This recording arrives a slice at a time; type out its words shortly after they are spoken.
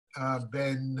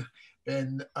ben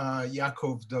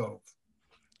Yaakov Dov.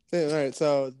 Okay, all right,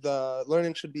 so the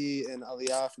learning should be in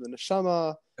Aliyah from the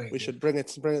Neshama. Thank We you. should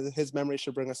his memory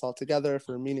should bring us all together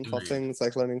for meaningful things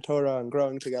like learning Torah and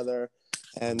growing together.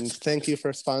 And thank you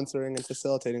for sponsoring and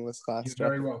facilitating this class, You're Jeff.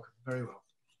 very welcome. Very well.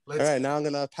 All right, now I'm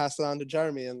going to pass it on to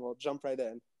Jeremy, and we'll jump right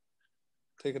in.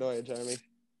 Take it away, Jeremy.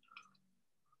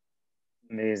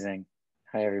 Amazing.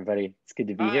 Hi, everybody. It's good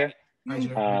to be here. Hi,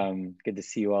 Jeremy. Good to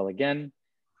see you all again.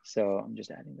 So I'm just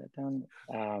adding that down.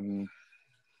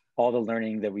 All the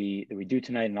learning that we do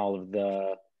tonight and all of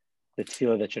the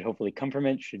tefillah that should hopefully come from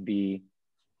it should be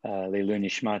Leilu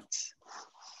Nishmat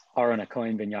Aaron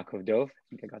HaKohen ben Yaakov Dov. I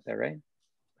think I got that right.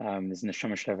 Is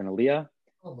Neshama Shlev and Aliyah.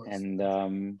 And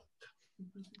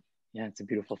yeah, it's a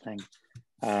beautiful thing.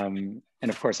 And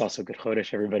of course, also good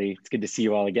Chodesh, everybody. It's good to see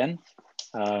you all again.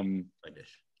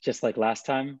 Just like last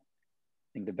time, I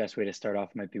think the best way to start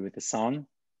off might be with a song.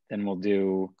 Then we'll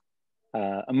do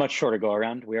a much shorter go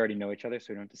around. We already know each other, so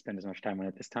we don't have to spend as much time on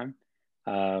it this time.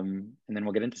 And then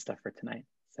we'll get into stuff for tonight.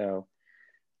 So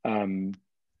I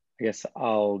guess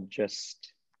I'll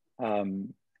just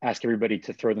ask everybody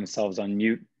to throw themselves on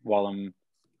mute while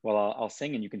I'll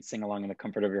sing, and you can sing along in the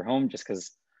comfort of your home, just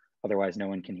because otherwise no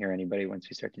one can hear anybody once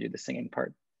we start to do the singing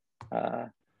part.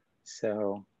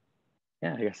 So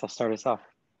yeah, I guess I'll start us off.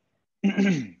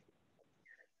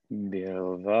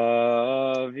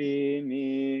 Bilvavi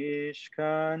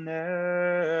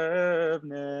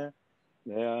mishkanevne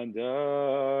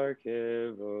le'adar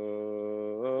kevodo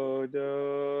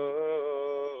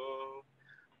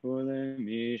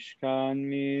ulemishkan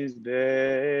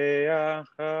mizbeach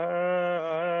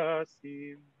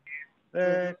hasim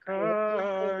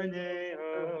lekarnei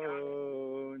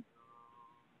hodo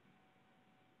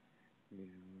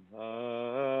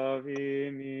Bilvavi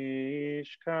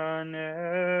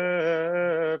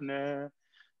mishkanevne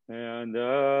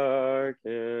le'adar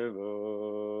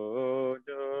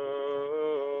kevodo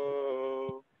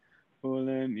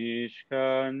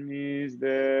ulemishkan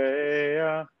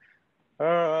mizbeach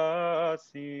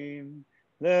hasim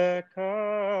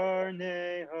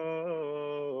lekarnei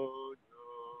hodo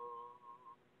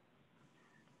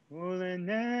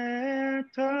ulener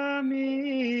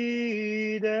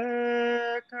tamid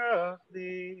ekach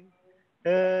li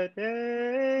et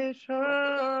eish hakedah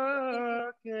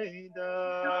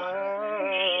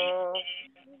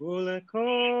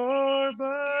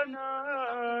ulekorban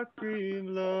akrim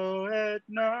lo et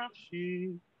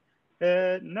nafshi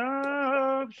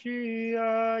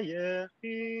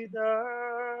היחידה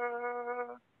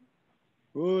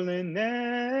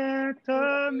ולנר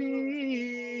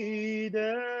תמיד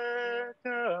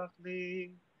אקח לי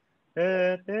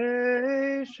את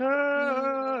אש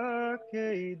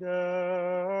הקידה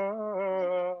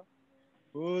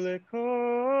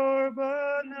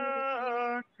ולקורבן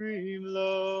אקריב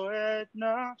לו את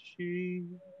נפשי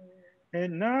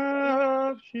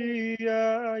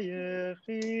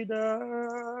היחידה.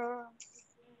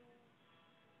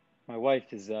 My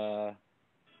wife is a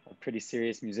pretty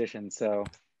serious musician, so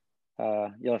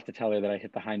you'll have to tell her that I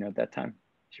hit the high note that time.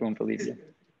 She won't believe you,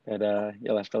 but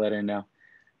you'll have to let her know.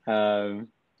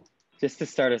 Just to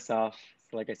start us off,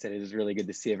 like I said, it is really good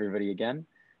to see everybody again.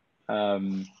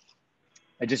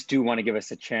 I just do want to give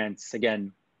us a chance.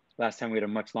 Again, last time we had a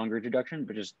much longer introduction,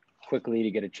 but just quickly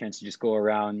to get a chance to just go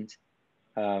around.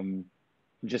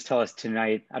 Just tell us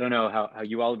tonight. I don't know how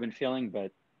you all have been feeling,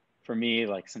 but for me,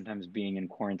 like sometimes being in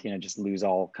quarantine, I just lose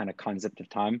all kind of concept of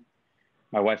time.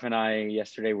 My wife and I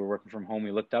yesterday were working from home.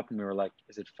 We looked up and we were like,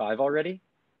 is it 5 already?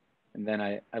 And then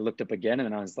I looked up again and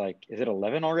then I was like, is it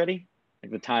 11 already?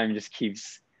 Like the time just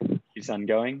keeps on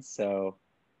going. So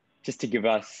just to give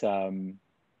us,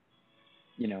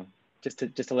 just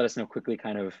to let us know quickly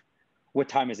kind of what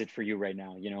time is it for you right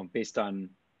now, based on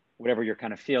whatever you're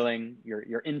kind of feeling,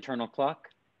 your internal clock,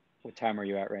 what time are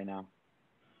you at right now?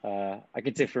 I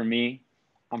could say for me,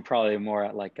 I'm probably more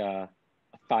at like a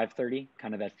 5:30,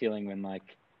 kind of that feeling when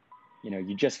like,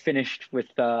 you just finished with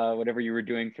whatever you were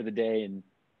doing for the day, and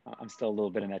I'm still a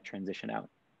little bit in that transition out.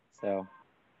 So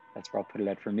that's where I'll put it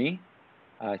at for me.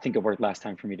 I think it worked last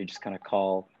time for me to just kind of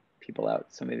call people out.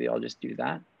 So maybe I'll just do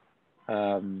that.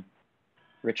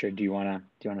 Richard, do you wanna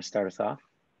start us off?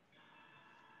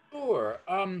 Sure.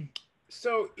 I'm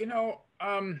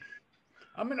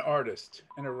an artist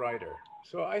and a writer,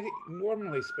 so I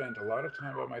normally spend a lot of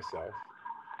time by myself.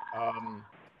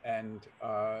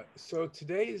 So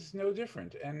today is no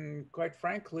different. And quite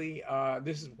frankly,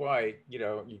 this is why,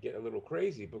 you get a little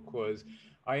crazy, because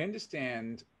I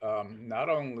understand not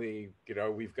only,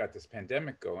 we've got this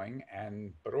pandemic going,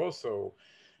 but also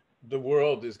the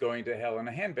world is going to hell in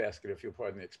a handbasket, if you'll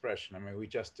pardon the expression. I mean, we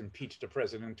just impeached a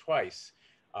president twice.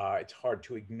 It's hard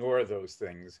to ignore those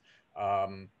things.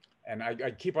 And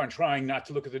I keep on trying not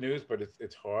to look at the news, but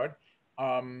it's hard.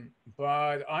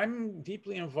 But I'm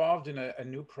deeply involved in a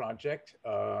new project.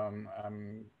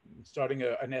 I'm starting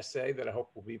an essay that I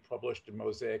hope will be published in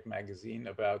Mosaic magazine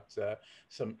about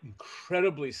some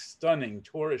incredibly stunning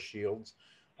Torah shields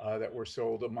that were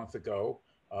sold a month ago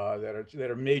that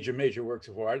are major works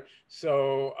of art.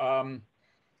 So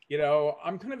you know,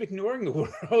 I'm kind of ignoring the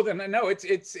world, and I know it's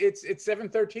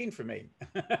 7:13 for me.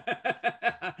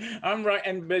 I'm right,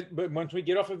 and but once we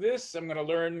get off of this, I'm going to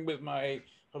learn with my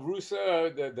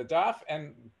Harusa, the daf,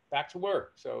 and back to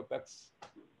work. So that's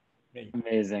me.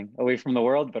 Amazing. Away from the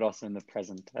world, but also in the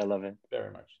present. I love it.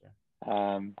 Very much.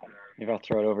 Yeah. Maybe I'll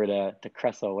throw it over to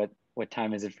Cressel. What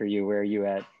time is it for you? Where are you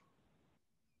at?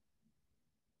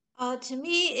 To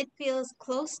me, it feels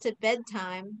close to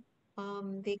bedtime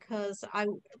because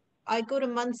I go to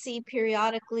Muncie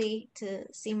periodically to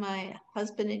see my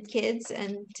husband and kids,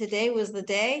 and today was the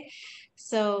day.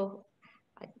 So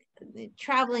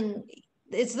traveling,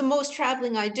 it's the most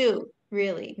traveling I do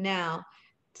really now,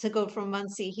 to go from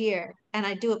Muncie here, and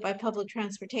I do it by public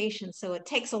transportation, so it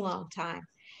takes a long time.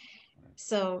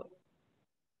 So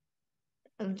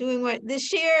I'm doing what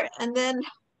this year, and then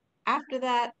after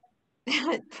that,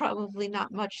 probably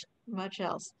not much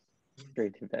else.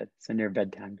 Straight to bed. So near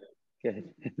bedtime.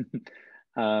 Good.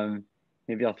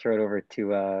 Maybe I'll throw it over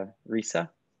to Risa.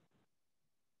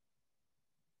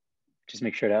 Just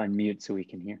make sure to unmute so we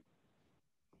can hear.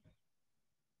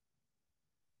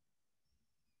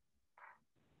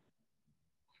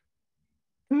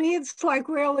 For me, it's like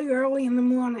really early in the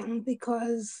morning,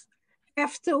 because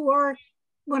after work,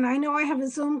 when I know I have a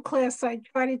Zoom class, I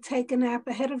try to take a nap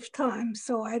ahead of time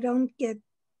so I don't get,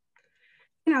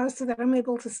 you know, so that I'm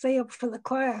able to stay up for the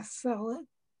class. So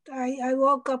I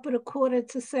woke up at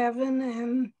 6:45,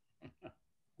 and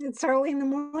it's early in the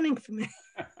morning for me.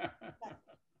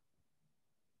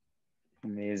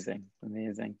 Amazing.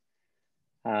 Maybe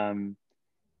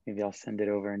I'll send it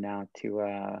over now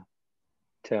to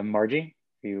Margie.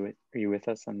 Are you with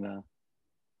us on the?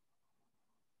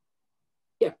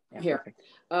 Yeah, Yeah, here. perfect.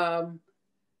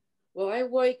 Well, I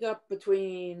wake up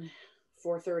between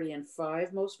 4:30 and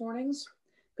 5 most mornings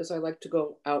because I like to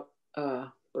go out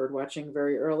bird watching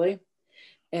very early.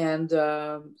 And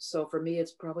so for me,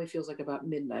 it probably feels like about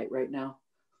midnight right now.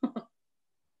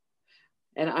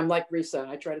 And I'm like Risa,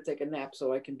 I try to take a nap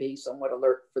so I can be somewhat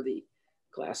alert for the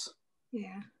class.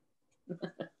 Yeah.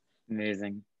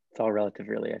 Amazing. It's all relative,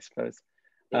 really, I suppose.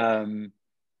 Yeah.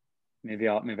 Maybe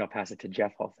I'll pass it to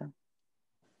Jeff also.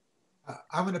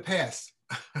 I'm going to pass.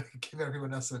 Give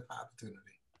everyone else an opportunity.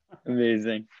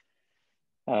 Amazing.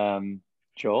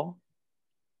 Joel?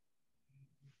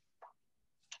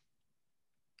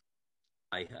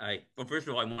 Well, first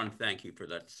of all, I want to thank you for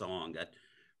that song. That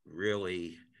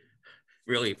really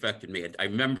affected me. I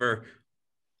remember,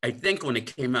 I think when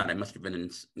it came out, I must have been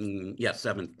in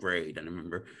 7th grade. And I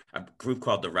remember a group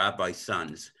called the Rabbi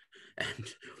Sons,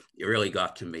 and it really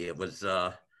got to me. It was,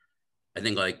 I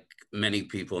think, like many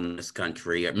people in this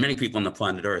country, many people on the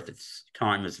planet Earth,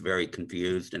 time is very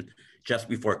confused. And just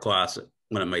before class,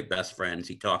 one of my best friends,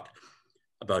 he talked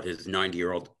about his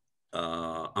 90-year-old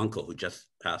uncle who just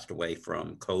passed away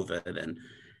from COVID, and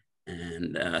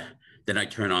then I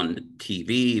turn on the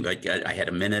TV. I had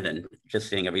a minute, and just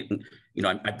seeing everything. You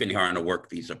know, I've been here on a work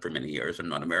visa for many years. I'm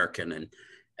not American, and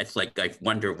it's like I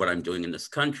wonder what I'm doing in this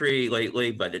country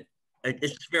lately. But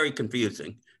it's very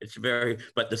confusing.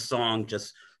 But the song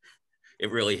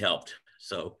it really helped.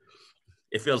 So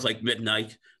it feels like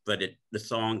midnight, but the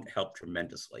song helped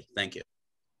tremendously. Thank you.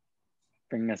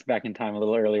 Bringing us back in time a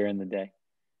little earlier in the day.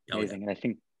 Amazing. Oh, yeah.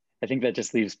 And I think that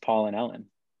just leaves Paul and Ellen.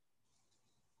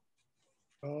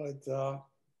 Well, it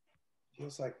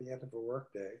feels like the end of a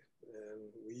work day,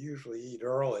 and we usually eat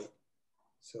early,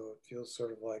 so it feels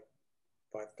sort of like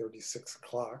 5:30, 6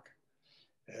 o'clock,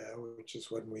 which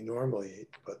is when we normally eat.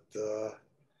 But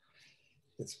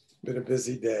it's been a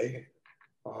busy day.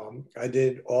 I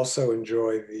did also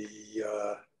enjoy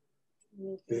the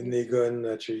nigun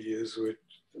that you use,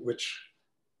 which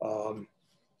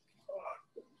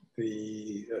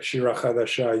the Shira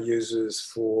Chadasha uses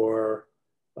for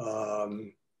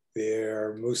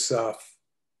their Musaf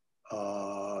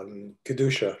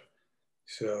Kedusha.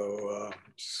 So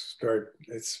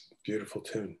it's a beautiful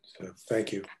tune. So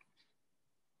thank you.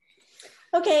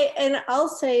 Okay, and I'll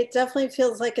say it definitely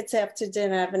feels like it's after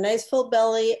dinner. I have a nice full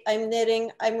belly. I'm knitting,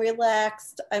 I'm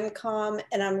relaxed, I'm calm,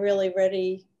 and I'm really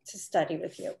ready to study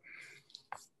with you.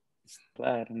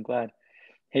 I'm glad.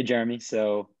 Hey, Jeremy.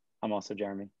 So I'm also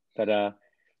Jeremy. But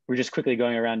we're just quickly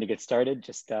going around to get started,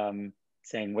 just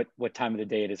saying what time of the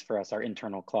day it is for us, our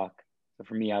internal clock. So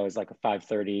for me, I was like a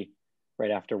 5:30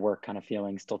 right after work kind of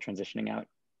feeling, still transitioning out.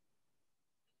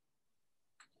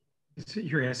 So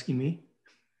you're asking me?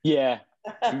 Yeah,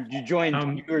 you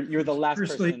joined, you're the last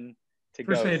person to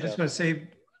go. Firstly, I just want to say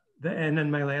the N in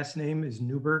my last name is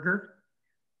Newberger.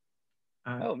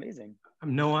 Oh, amazing.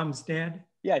 I'm Noam's dad.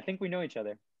 Yeah, I think we know each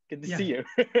other. Good to see you.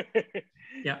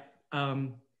 Yeah.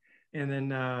 And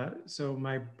then, so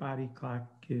my body clock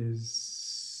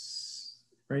is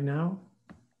right now.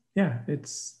 Yeah,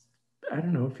 I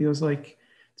don't know, it feels like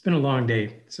it's been a long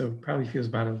day. So it probably feels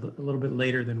about a little bit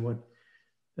later than what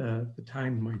the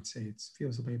time might say. It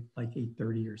feels a bit like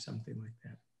 8:30 or something like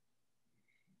that.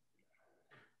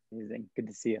 Amazing, good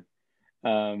to see you.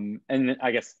 And then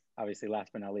I guess, obviously,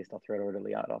 last but not least, I'll throw it over to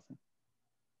Liat also.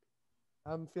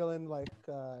 I'm feeling like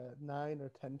 9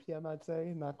 or 10 p.m. I'd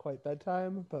say, not quite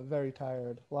bedtime, but very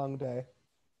tired. Long day.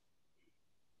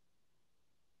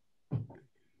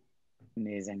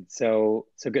 Amazing. So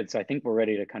good. So I think we're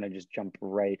ready to kind of just jump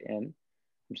right in.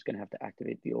 I'm just going to have to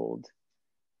activate the old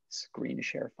screen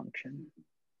share function,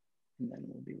 and then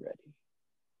we'll be ready.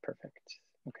 Perfect.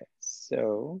 Okay,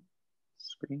 so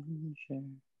screen share. I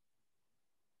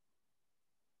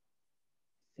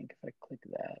think if I click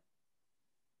that,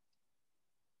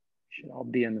 should all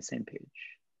be on the same page.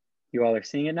 You all are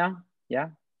seeing it now? Yeah?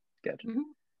 Good. Mm-hmm.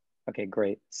 Okay,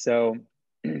 great. So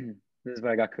this is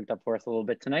what I got cooked up for us a little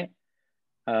bit tonight.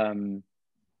 A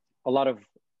lot of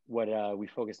what we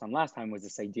focused on last time was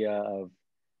this idea of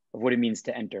what it means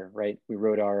to enter, right? We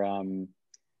wrote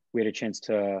we had a chance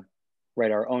to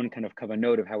write our own kind of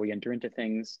kavanot of how we enter into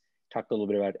things, talked a little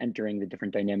bit about entering, the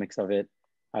different dynamics of it,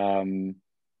 and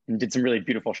did some really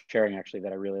beautiful sharing actually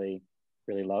that I really,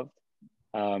 really loved.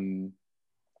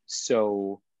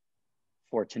 So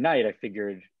for tonight, I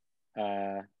figured,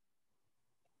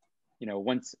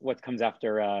 once what comes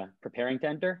after preparing to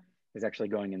enter is actually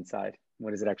going inside.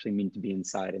 What does it actually mean to be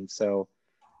inside? And so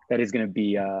that is going to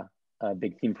be a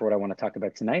big theme for what I want to talk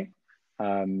about tonight.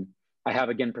 I have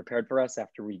again prepared for us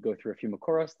after we go through a few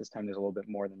makoros. This time there's a little bit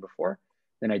more than before.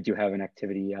 Then I do have an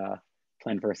activity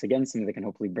planned for us again, something that can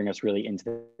hopefully bring us really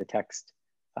into the text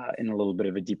in a little bit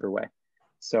of a deeper way.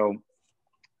 So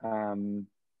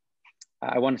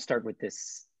I want to start with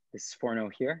this forno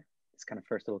here. This kind of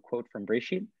first little quote from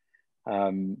Breshit.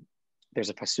 There's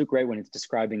a pasuk, right, when it's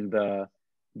describing the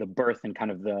birth and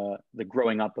kind of the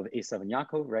growing up of Esav and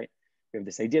Yaakov, right? We have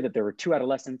this idea that there were two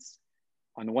adolescents.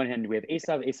 On the one hand, we have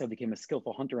Esav. Esav became a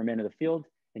skillful hunter, a man of the field,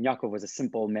 and Yaakov was a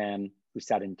simple man who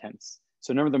sat in tents.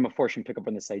 So none of the Meforshim pick up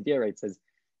on this idea, right? It says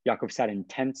Yaakov sat in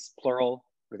tents, plural.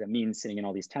 What does that mean, sitting in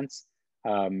all these tents?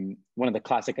 One of the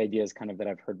classic ideas kind of that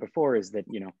I've heard before is that,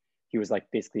 he was like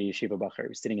basically Yeshiva Bacher, he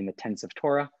was sitting in the tents of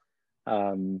Torah.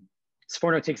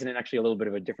 Sforno takes it in actually a little bit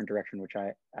of a different direction, which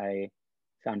I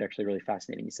found actually really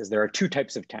fascinating. He says there are two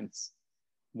types of tents.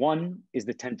 One is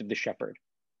the tent of the shepherd,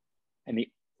 and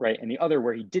the other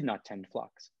where he did not tend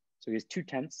flocks. So he has two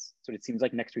tents, so it seems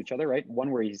like next to each other, right?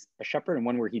 One where he's a shepherd and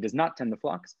one where he does not tend the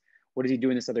flocks. What does he do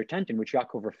in this other tent in which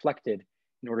Yaakov reflected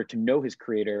in order to know his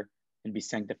creator and be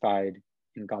sanctified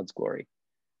in God's glory?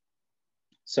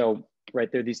 So,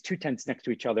 right, there are these two tents next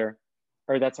to each other,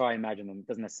 or that's how I imagine them. It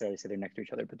doesn't necessarily say they're next to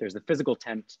each other, but there's the physical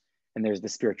tent and there's the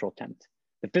spiritual tent.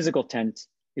 The physical tent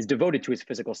is devoted to his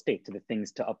physical state, to the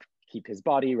things to upkeep his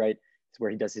body, right? It's where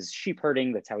he does his sheep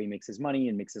herding. That's how he makes his money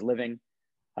and makes his living.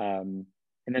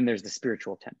 And then there's the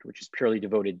spiritual tent, which is purely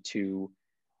devoted to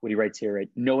what he writes here, right?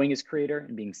 Knowing his creator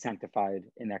and being sanctified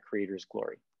in that creator's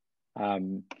glory.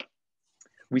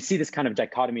 We see this kind of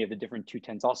dichotomy of the different two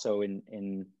tents also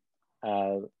in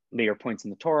later points in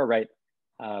the Torah, right?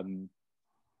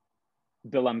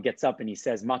 Bilam gets up and he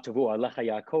says, Matavu Alecha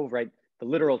Yaakov, right? The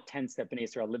literal tents that Bnei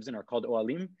Israel lives in are called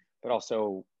Oalim, but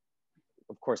also,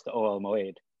 of course, the Oel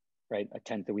Moed, right? A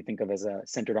tent that we think of as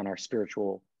centered on our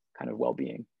spiritual kind of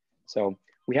well-being. So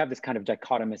we have this kind of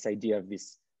dichotomous idea of the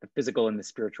physical and the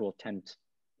spiritual tent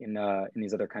in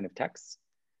these other kind of texts.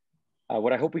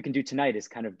 What I hope we can do tonight is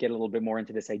kind of get a little bit more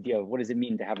into this idea of what does it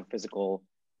mean to have a physical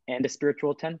and a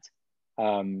spiritual tent?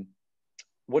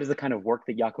 What is the kind of work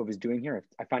that Yaakov is doing here?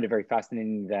 I find it very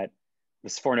fascinating that the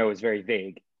Sforno is very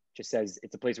vague. It just says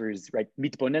it's a place where he's right.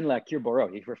 Mitbonen la'akir boro.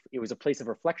 It was a place of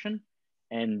reflection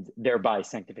and thereby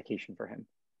sanctification for him.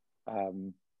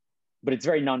 But it's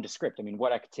very nondescript. I mean,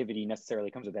 what activity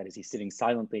necessarily comes with that? Is he sitting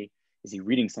silently? Is he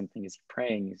reading something? Is he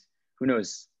praying? Who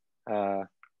knows?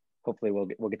 Hopefully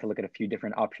we'll get to look at a few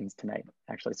different options tonight,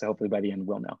 actually. So hopefully by the end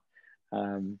we'll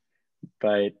know.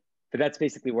 But that's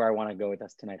basically where I want to go with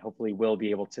us tonight. Hopefully we'll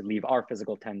be able to leave our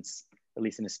physical tents at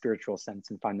least in a spiritual sense,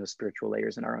 and find those spiritual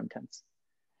layers in our own tents.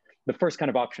 The first kind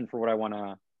of option for what I want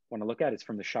to look at is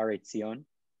from the Sha'arei Tzion.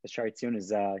 The Sha'arei Tzion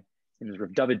is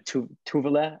Rav David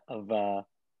Tuveleh of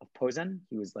Posen.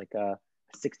 He was like a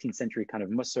 16th century kind of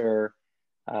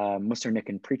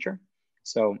Musar-Nikan preacher.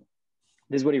 So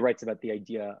this is what he writes about the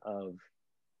idea of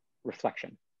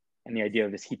reflection and the idea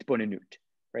of this hitbonenut,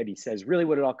 right? He says really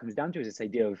what it all comes down to is this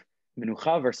idea of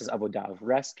menucha versus avodah, of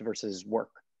rest versus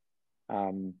work.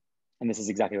 And this is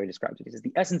exactly how he describes it. He says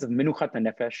the essence of menuchat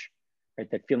nefesh, right,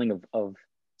 that feeling of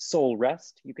soul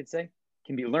rest, you could say,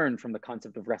 can be learned from the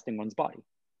concept of resting one's body.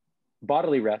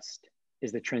 Bodily rest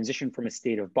is the transition from a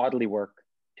state of bodily work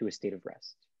to a state of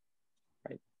rest,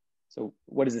 right? So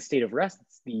what is the state of rest?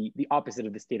 It's the opposite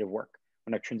of the state of work.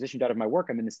 When I've transitioned out of my work,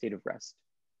 I'm in the state of rest.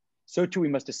 So too, we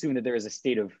must assume that there is a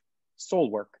state of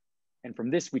soul work. And from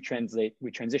this, we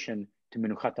transition to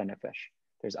menuchat nefesh.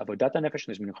 There's avodat nefesh, and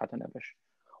there's menuchat nefesh.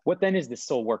 What then is this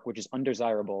soul work, which is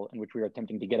undesirable and which we are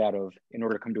attempting to get out of in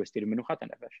order to come to a state of menuchat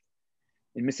nefesh?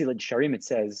 In Mesilat Yesharim, it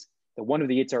says that one of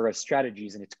the Yetzer Hara's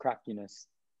strategies and its craftiness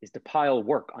is to pile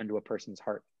work onto a person's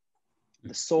heart.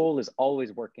 The soul is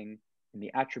always working, and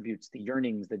the attributes, the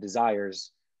yearnings, the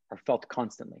desires are felt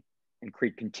constantly and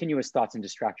create continuous thoughts and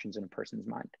distractions in a person's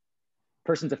mind.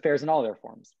 Person's affairs in all their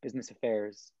forms, business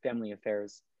affairs, family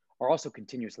affairs, are also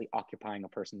continuously occupying a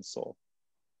person's soul.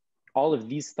 All of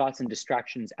these thoughts and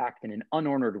distractions act in an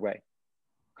unordered way,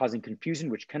 causing confusion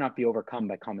which cannot be overcome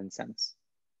by common sense.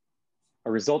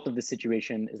 A result of this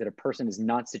situation is that a person is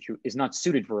not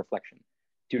suited for reflection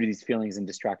due to these feelings and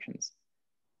distractions.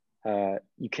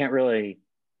 You can't really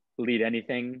lead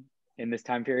anything in this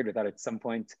time period without at some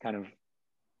point kind of,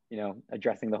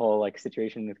 addressing the whole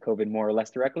situation with COVID more or less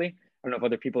directly. I don't know if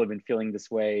other people have been feeling this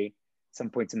way at some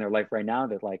points in their life right now,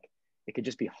 that it could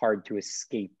just be hard to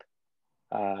escape,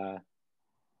 at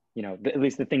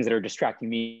least the things that are distracting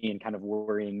me and kind of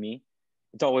worrying me.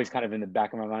 It's always kind of in the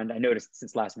back of my mind. I noticed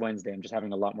since last Wednesday, I'm just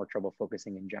having a lot more trouble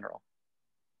focusing in general,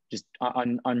 just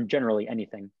on generally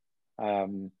anything.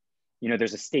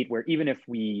 There's a state where even if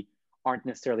we aren't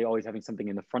necessarily always having something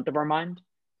in the front of our mind,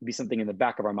 it'd be something in the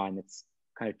back of our mind that's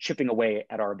kind of chipping away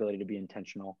at our ability to be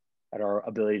intentional, at our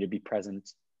ability to be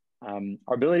present,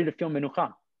 our ability to feel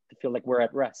menucha, to feel like we're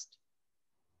at rest.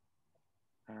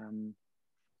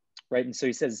 Right, and so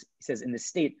he says in this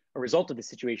state, a result of this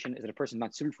situation is that a person is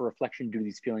not suited for reflection due to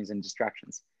these feelings and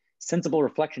distractions. Sensible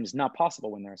reflection is not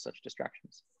possible when there are such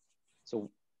distractions. So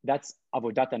that's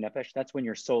avodat nefesh. That's when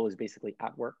your soul is basically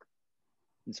at work.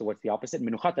 And so what's the opposite?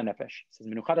 Menuchat nefesh. It says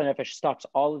menuchat nefesh stops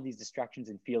all of these distractions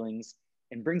and feelings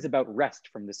and brings about rest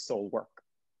from this soul work,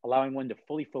 allowing one to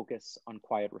fully focus on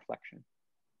quiet reflection.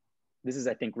 This is,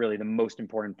 I think, really the most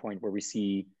important point where we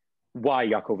see why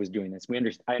Yaakov was doing this.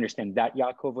 I understand that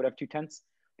Yaakov would have two tents,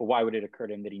 but why would it occur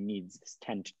to him that he needs this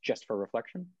tent just for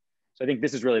reflection? So I think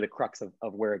this is really the crux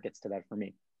of where it gets to that for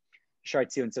me. Sha'arei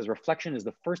Tzion says reflection is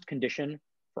the first condition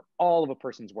for all of a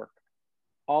person's work,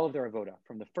 all of their avoda,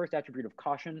 from the first attribute of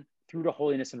caution through to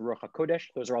holiness and Ruach HaKodesh.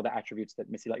 Those are all the attributes that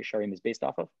Mesilat Yesharim is based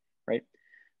off of, right?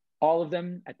 All of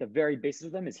them, at the very basis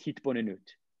of them, is hitbonenut,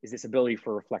 is this ability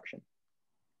for reflection.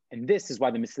 And this is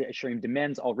why the Mesilat Yesharim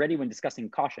demands already when discussing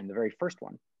caution, the very first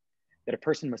one, that a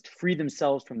person must free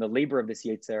themselves from the labor of this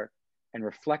Yetzer and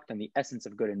reflect on the essence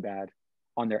of good and bad,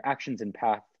 on their actions and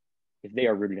path, if they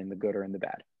are rooted in the good or in the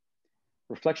bad.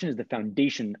 Reflection is the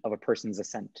foundation of a person's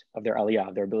ascent, of their aliyah,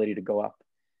 of their ability to go up.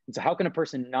 And so how can a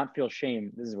person not feel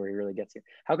shame? This is where he really gets you.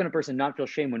 How can a person not feel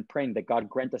shame when praying that God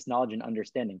grant us knowledge and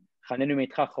understanding? Whatever you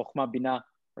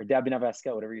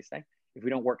say, if we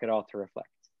don't work at all to reflect.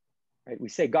 Right? We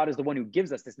say God is the one who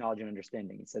gives us this knowledge and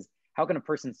understanding. He says, how can a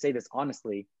person say this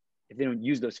honestly if they don't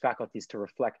use those faculties to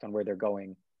reflect on where they're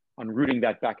going, on rooting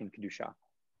that back in Kedusha?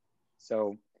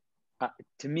 So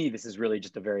to me, this is really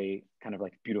just a very kind of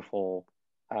beautiful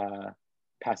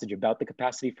passage about the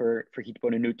capacity for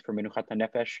hitbonenut, for menuchat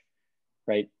nefesh,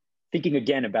 right? Thinking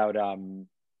again about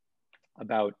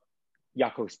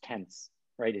Yaakov's tents,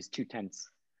 right? His two tents.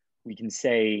 We can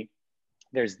say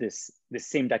there's this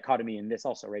same dichotomy in this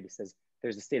also, right? It says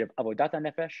there's a state of avodat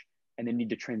nefesh and the need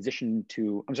to transition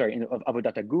to, of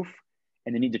avodat guf,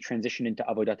 and the need to transition into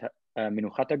avodat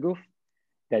menuchat guf,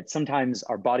 that sometimes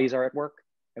our bodies are at work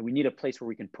and we need a place where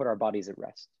we can put our bodies at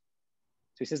rest.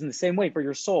 So he says in the same way for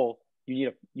your soul,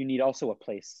 you need also a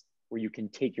place where you can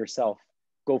take yourself,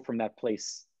 go from that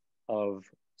place of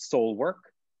soul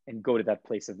work and go to that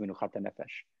place of menuchat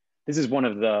nefesh. This is one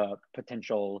of the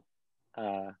potential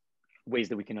ways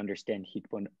that we can understand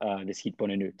this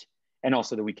hitbonenut, and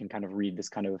also that we can kind of read this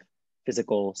kind of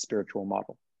physical, spiritual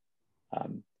model.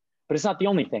 But it's not the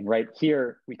only thing, right?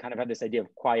 Here, we kind of have this idea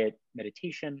of quiet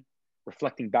meditation,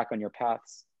 reflecting back on your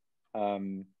paths.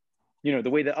 You know, the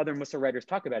way that other Mussar writers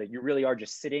talk about it, you really are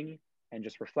just sitting and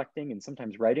just reflecting and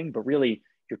sometimes writing, but really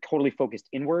you're totally focused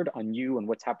inward on you and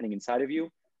what's happening inside of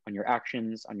you, on your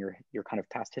actions, on your kind of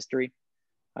past history.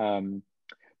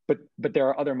 But there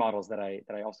are other models that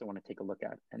I also want to take a look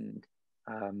at, and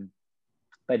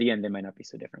by the end they might not be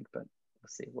so different, but we'll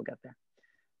see. We'll get there.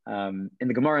 In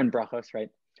the Gemara and Brachos, right,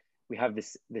 we have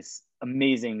this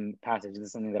amazing passage. This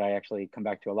is something that I actually come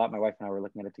back to a lot. My wife and I were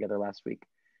looking at it together last week.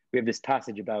 We have this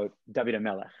passage about David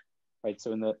HaMelech, right?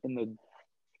 So in the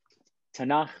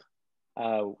Tanakh,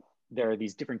 there are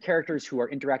these different characters who are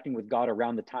interacting with God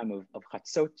around the time of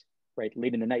Chatzot, right?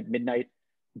 Late in the night, midnight.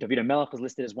 David HaMelech is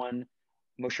listed as one.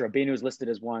 Moshe Rabbeinu is listed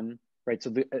as one, right? So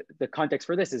the context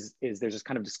for this is there's this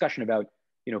kind of discussion about,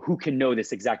 you know, who can know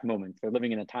this exact moment. They're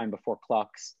living in a time before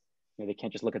clocks. You know, they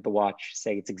can't just look at the watch,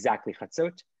 say it's exactly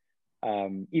Chatzot.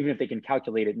 Even if they can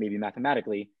calculate it maybe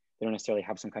mathematically, they don't necessarily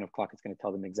have some kind of clock that's going to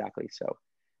tell them exactly. So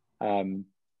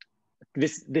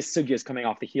this sugya is coming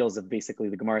off the heels of basically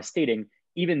the Gemara stating,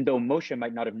 even though Moshe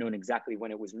might not have known exactly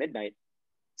when it was midnight,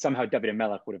 somehow David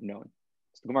HaMelech would have known.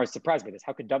 So the Gemara is surprised by this.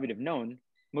 How could David have known?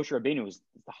 Moshe Rabbeinu is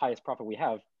the highest prophet we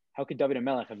have. How could David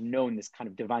HaMelech have known this kind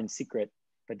of divine secret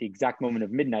at the exact moment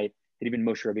of midnight that even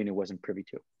Moshe Rabbeinu wasn't privy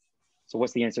to? So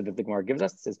what's the answer that the Gemara gives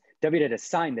us? It says, David had a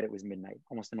sign that it was midnight,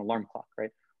 almost an alarm clock,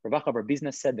 right? Rav Acha bar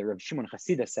Bizna said that Rav Shimon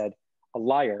Chasida said, a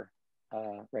lyre,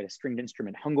 right, a stringed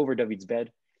instrument, hung over David's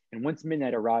bed. And once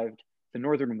midnight arrived, the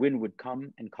northern wind would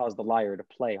come and cause the lyre to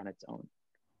play on its own.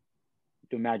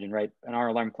 To imagine, right? In our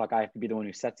alarm clock, I have to be the one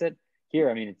who sets it. Here,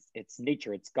 I mean, it's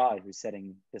nature, it's God who's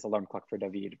setting this alarm clock for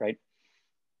David, right?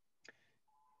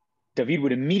 David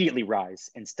would immediately rise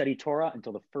and study Torah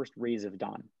until the first rays of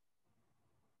dawn.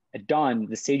 At dawn,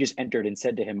 the sages entered and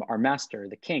said to him, our master,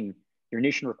 the king, your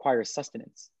nation requires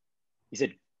sustenance. He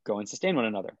said, go and sustain one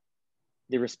another.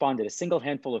 They responded, a single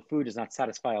handful of food does not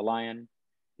satisfy a lion,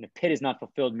 and a pit is not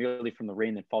fulfilled merely from the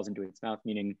rain that falls into its mouth,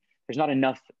 meaning there's not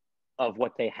enough of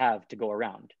what they have to go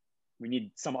around. We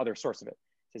need some other source of it.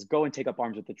 It says, go and take up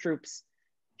arms with the troops.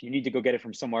 If you need to go get it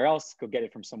from somewhere else, go get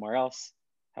it from somewhere else.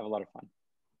 Have a lot of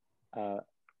fun.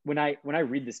 When I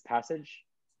read this passage,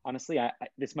 honestly,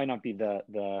 this might not be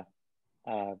the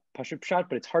Pashut Pshat,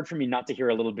 but it's hard for me not to hear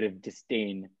a little bit of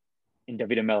disdain in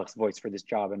David HaMelech's voice for this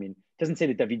job. I mean, it doesn't say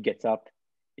that David gets up.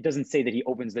 It doesn't say that he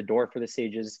opens the door for the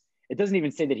sages. It doesn't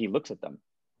even say that he looks at them.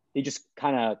 They just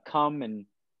kind of come and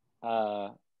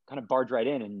kind of barge right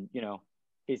in and, you know,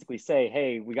 basically say,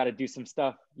 hey, we got to do some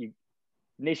stuff. The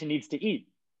nation needs to eat.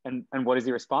 And what does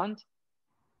he respond?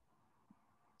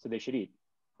 So they should eat,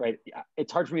 right?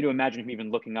 It's hard for me to imagine him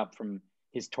even looking up from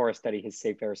his Torah study, his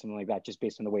Sefer or something like that, just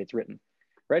based on the way it's written,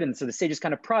 right? And so the sages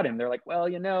kind of prod him. They're like, well,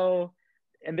 you know,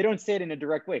 and they don't say it in a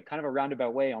direct way, kind of a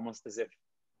roundabout way, almost as if,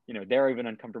 you know, they're even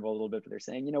uncomfortable a little bit, but they're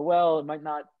saying, you know, well, it might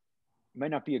not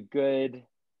be a good,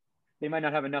 they might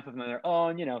not have enough of them on their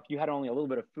own. You know, if you had only a little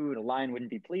bit of food, a lion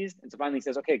wouldn't be pleased. And so finally he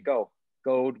says, okay, go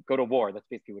to war. That's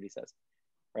basically what he says,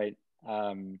 right?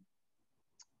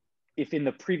 If in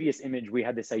the previous image, we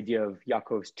had this idea of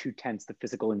Yaakov's two tents, the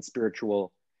physical and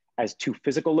spiritual, as two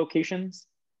physical locations,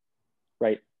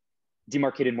 right?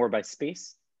 Demarcated more by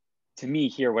space. To me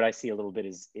here, what I see a little bit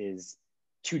is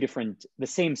two different, the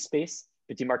same space,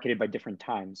 but demarcated by different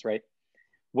times, right?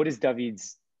 What is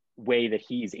David's way that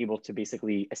he's able to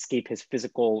basically escape his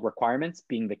physical requirements,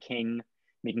 being the king,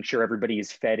 making sure everybody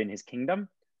is fed in his kingdom?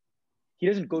 He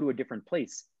doesn't go to a different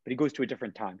place, but he goes to a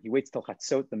different time. He waits till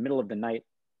Chatzot, the middle of the night,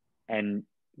 and,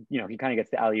 you know, he kind of gets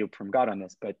the alley-oop from God on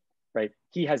this, but, right,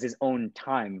 he has his own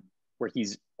time where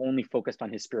he's only focused on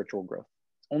his spiritual growth,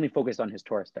 only focused on his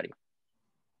Torah study.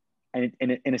 And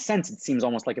in a sense, it seems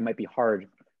almost like it might be hard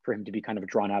for him to be kind of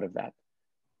drawn out of that.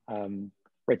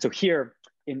 Right, so here,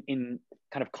 in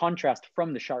kind of contrast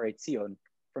from the Sharei Tzion,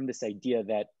 from this idea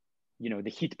that, you know,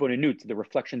 the hitbonenut, the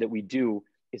reflection that we do,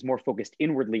 is more focused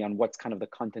inwardly on what's kind of the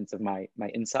contents of my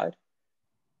inside.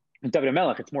 And David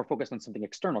HaMelech, it's more focused on something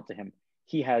external to him.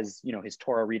 He has, you know, his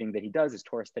Torah reading that he does, his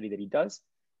Torah study that he does,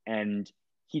 and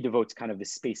he devotes kind of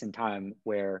this space and time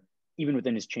where even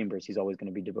within his chambers, he's always going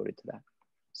to be devoted to that.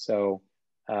 So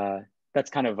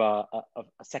that's kind of a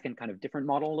second kind of different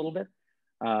model a little bit.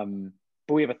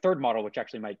 But we have a third model, which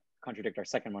actually might contradict our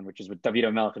second one, which is what David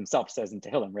HaMelech himself says in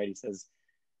Tehillim, right? He says,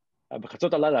 in the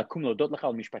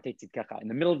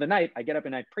middle of the night, I get up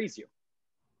and I praise you,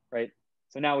 right?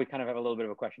 So now we kind of have a little bit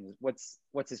of a question. What's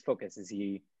his focus? Is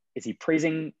he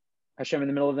praising Hashem in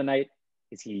the middle of the night?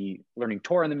 Is he learning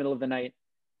Torah in the middle of the night?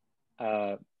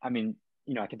 I mean,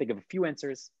 you know, I can think of a few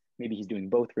answers. Maybe he's doing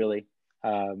both, really.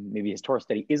 Maybe his Torah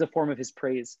study is a form of his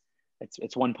praise.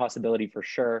 It's one possibility for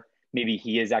sure. maybe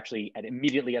he is actually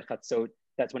immediately at Chatzot,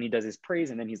 that's when he does his praise,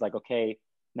 and then he's like, okay,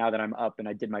 now that I'm up and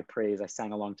I did my praise, I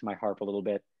sang along to my harp a little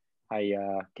bit, I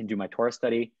can do my Torah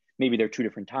study. Maybe they're two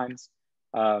different times.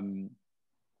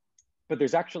 But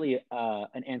there's actually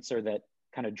an answer that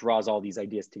kind of draws all these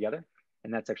ideas together.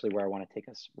 And that's actually where I want to take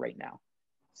us right now.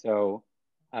 So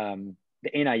the Ein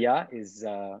Hayah is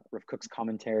Rav Kook's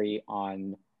commentary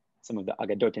on some of the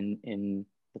Agadot in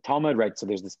the Talmud, right? So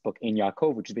there's this book, Ein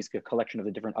Yaakov, which is basically a collection of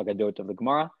the different Agadot of the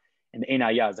Gemara. And the Ein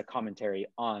Hayah is a commentary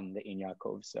on the Ein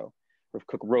Yaakov. So Rav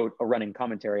Kook wrote a running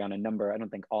commentary on a number, I don't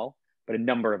think all, but a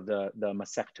number of the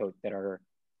Masechtot that are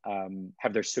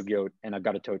have their sugyot and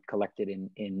agadatot collected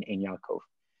in Ein Yaakov.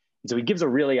 And so he gives a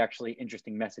really actually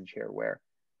interesting message here where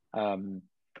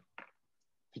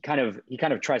he kind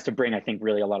of tries to bring, I think,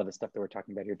 really a lot of the stuff that we're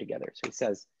talking about here together. So he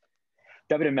says,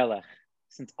 David HaMelech,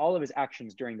 since all of his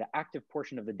actions during the active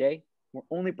portion of the day were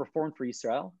only performed for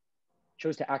Yisrael,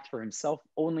 chose to act for himself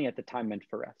only at the time meant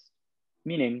for rest,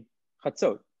 meaning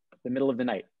Chatzot, the middle of the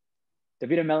night.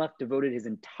 David HaMelech devoted his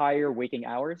entire waking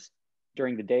hours,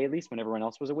 during the day at least, when everyone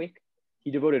else was awake.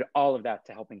 He devoted all of that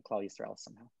to helping Klal Yisrael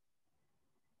somehow,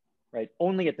 right?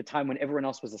 Only at the time when everyone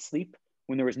else was asleep,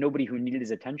 when there was nobody who needed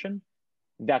his attention,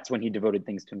 that's when he devoted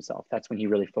things to himself. That's when he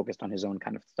really focused on his own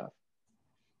kind of stuff.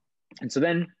 And so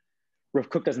then Rav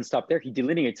Kook doesn't stop there. He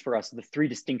delineates for us the three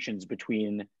distinctions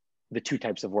between the two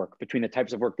types of work, between the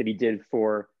types of work that he did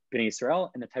for Bnei Yisrael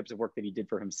and the types of work that he did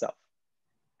for himself.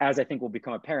 As I think will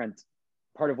become apparent,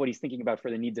 part of what he's thinking about for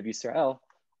the needs of Yisrael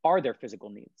are their physical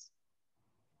needs.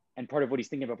 And part of what he's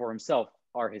thinking about for himself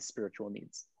are his spiritual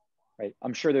needs, right?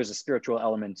 I'm sure there's a spiritual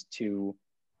element to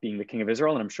being the king of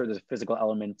Israel, and I'm sure there's a physical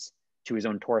element to his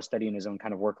own Torah study and his own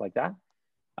kind of work like that.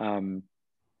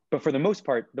 But for the most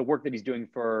part, the work that he's doing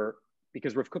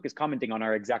because Rav Kook is commenting on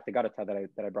our exact Agadata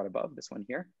that I brought above, this one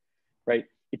here, right?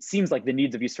 It seems like the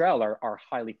needs of Yisrael are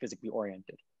highly physically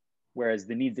oriented, whereas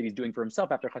the needs that he's doing for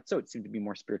himself after Chatzot seem to be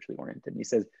more spiritually oriented. And he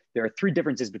says there are three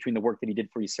differences between the work that he did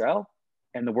for Yisrael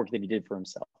and the work that he did for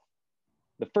himself.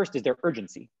 The first is their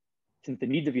urgency, since the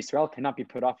needs of Yisrael cannot be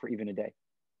put off for even a day.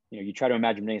 You try to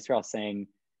imagine Bnei Yisrael saying,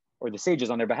 or the sages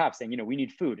on their behalf saying, we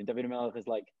need food. And David HaMelech is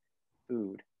like,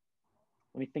 food.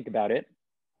 Let me think about it.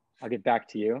 I'll get back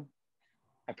to you.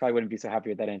 I probably wouldn't be so happy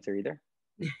with that answer either,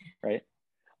 right?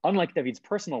 Unlike David's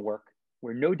personal work,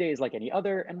 where no day is like any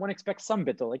other, and one expects some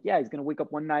bittul, like, yeah, he's going to wake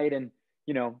up one night and,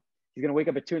 he's going to wake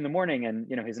up at 2 a.m.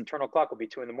 and, his internal clock will be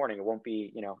 2 a.m. It won't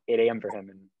be, 8 a.m. for him.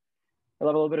 And he'll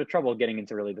have a little bit of trouble getting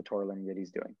into really the Torah learning that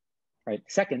he's doing, right?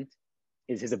 Second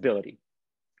is his ability.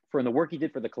 For in the work he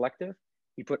did for the collective,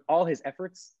 he put in all his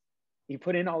efforts,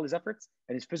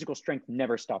 and his physical strength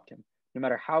never stopped him. No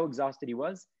matter how exhausted he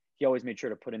was, he always made sure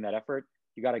to put in that effort.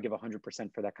 You got to give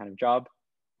 100% for that kind of job.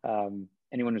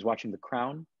 Anyone who's watching The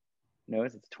Crown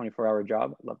knows it's a 24-hour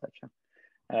job. I love that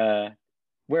show.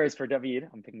 Whereas for David,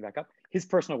 I'm picking back up, his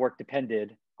personal work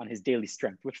depended on his daily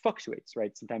strength, which fluctuates,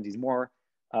 right? Sometimes he's more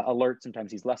alert,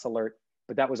 sometimes he's less alert,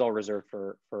 but that was all reserved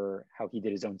for how he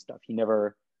did his own stuff. He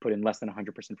never put in less than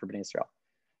 100% for Bnei Israel.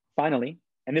 Finally,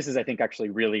 and this is, I think, actually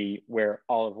really where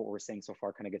all of what we're saying so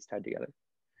far kind of gets tied together.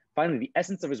 Finally, the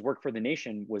essence of his work for the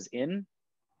nation was in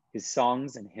his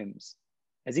songs and hymns.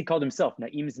 As he called himself,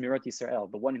 Na'im Zmirot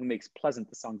Yisrael, the one who makes pleasant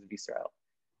the songs of Yisrael.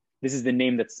 This is the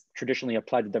name that's traditionally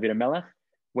applied to David HaMelech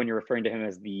when you're referring to him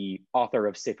as the author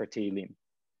of Sefer Tehillim.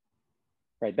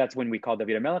 Right, that's when we call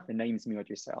David HaMelech the Na'im Zmirot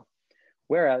Yisrael.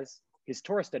 Whereas his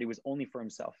Torah study was only for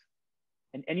himself.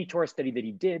 And any Torah study that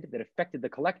he did that affected the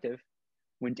collective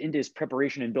went into his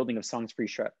preparation and building of songs for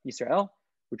Yisrael,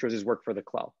 which was his work for the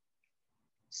Klal.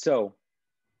 So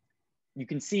you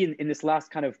can see in this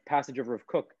last kind of passage of Rav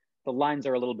Kook, the lines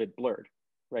are a little bit blurred,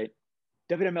 right?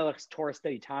 David HaMelech's Torah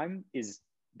study time is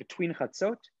between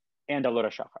Chatzot and Alot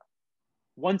HaShachar.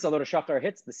 Once Alot HaShachar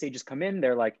hits, the sages come in,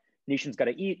 they're like, nation's got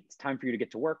to eat, it's time for you to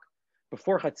get to work.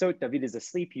 Before Chatzot, David is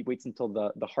asleep, he waits until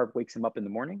the harp wakes him up in the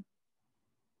morning.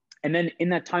 And then in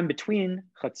that time between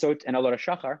Chatzot and Alot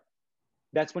HaShachar,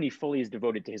 that's when he fully is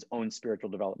devoted to his own spiritual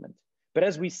development. But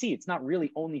as we see, it's not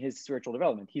really only his spiritual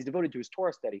development. He's devoted to his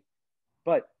Torah study.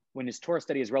 But when his Torah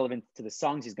study is relevant to the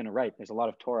songs he's going to write, there's a lot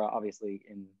of Torah, obviously,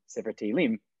 in Sefer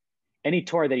Tehillim. Any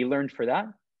Torah that he learned for that,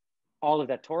 all of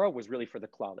that Torah was really for the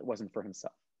Klal. It wasn't for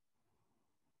himself,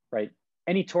 right?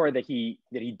 Any Torah that he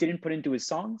didn't put into his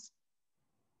songs,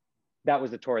 that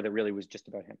was the Torah that really was just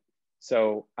about him.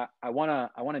 So I wanna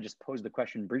just pose the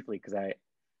question briefly because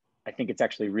I think it's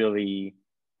actually really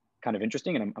kind of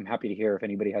interesting, and I'm happy to hear if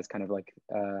anybody has kind of like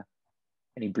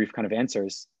any brief kind of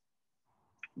answers.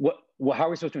 How are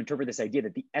we supposed to interpret this idea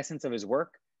that the essence of his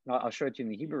work, and I'll show it to you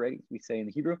in the Hebrew, right? We say in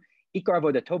the Hebrew, The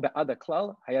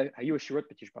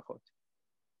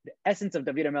essence of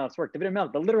David HaMelech's work, David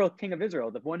HaMelech, the literal king of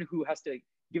Israel, the one who has to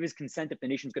give his consent if the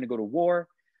nation's going to go to war,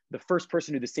 the first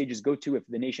person who the sages go to if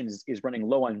the nation is running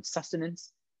low on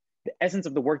sustenance. The essence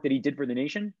of the work that he did for the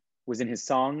nation was in his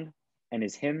song and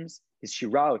his hymns, his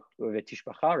shirah,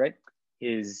 right?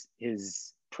 His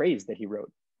praise that he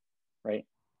wrote, right?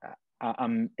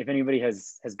 If anybody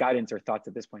has guidance or thoughts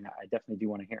at this point, I definitely do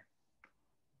want to hear.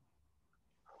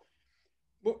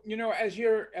 Well, you know, as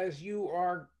you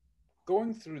are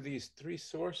going through these three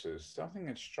sources, something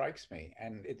that strikes me,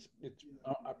 and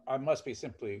I must be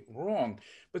simply wrong,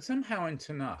 but somehow in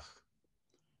Tanakh,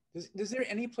 is there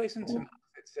any place in Tanakh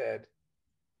that said,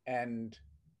 and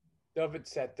David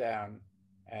sat down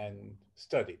and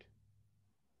studied?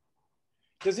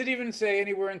 Does it even say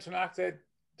anywhere in Tanakh that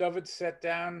David sat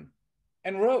down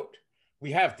and wrote?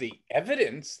 We have the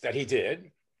evidence that he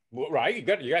did, right? You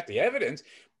got the evidence,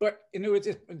 but you know,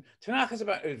 Tanakh is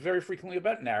very frequently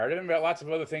about narrative and about lots of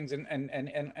other things and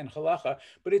halacha,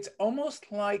 but it's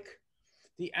almost like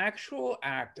the actual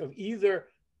act of either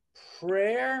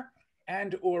prayer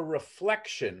and or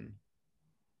reflection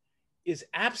is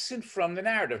absent from the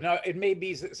narrative. Now, it may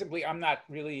be simply I'm not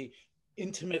really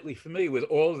intimately familiar with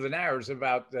all of the narratives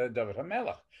about David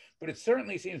HaMelech, but it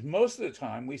certainly seems most of the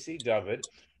time we see David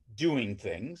doing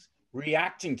things,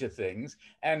 reacting to things,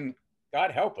 and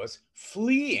God help us,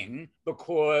 fleeing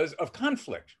because of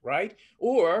conflict, right?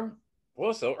 Or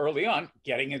also early on,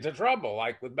 getting into trouble,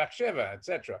 like with Bathsheba,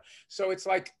 etc. So it's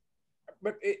like,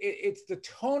 but it's the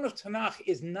tone of Tanakh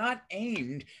is not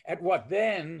aimed at what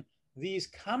then these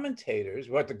commentators,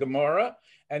 what the Gemara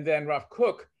and then Rav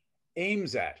Kook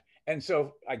aims at. And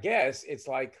so I guess it's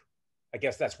like, I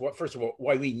guess that's what, first of all,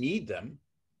 why we need them,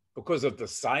 because of the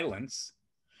silence.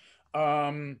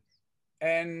 And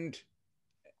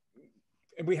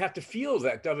we have to feel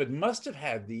that David must have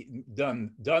had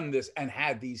done this and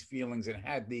had these feelings and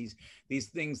had these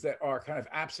things that are kind of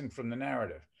absent from the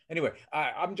narrative. Anyway,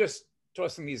 I'm just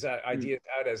tossing these ideas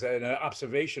out as an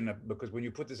observation because when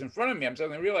you put this in front of me, I'm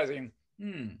suddenly realizing,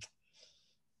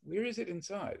 where is it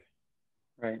inside?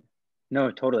 Right.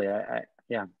 No, totally. I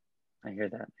hear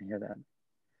that.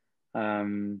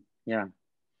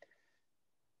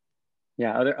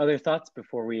 Yeah. Other thoughts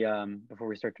before we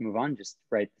start to move on? Just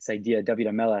right, this idea, David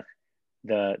HaMelech,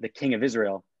 the king of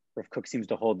Israel. Rav Kook seems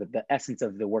to hold that the essence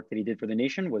of the work that he did for the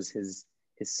nation was his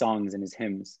songs and his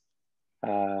hymns.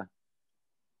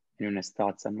 Anyone has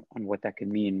thoughts on what that could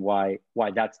mean? Why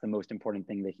that's the most important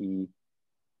thing that he,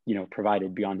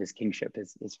 provided beyond his kingship,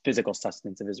 his physical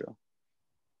sustenance of Israel.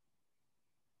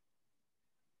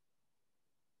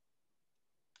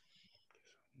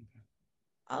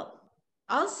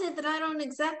 I'll say that I don't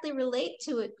exactly relate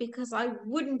to it because I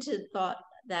wouldn't have thought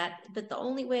that, but the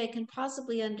only way I can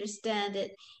possibly understand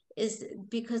it is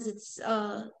because it's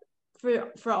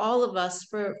for all of us,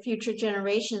 for future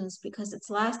generations, because it's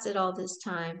lasted all this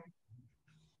time.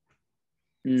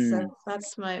 So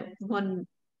that's my one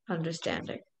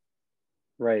understanding.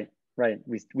 Right.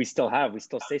 We still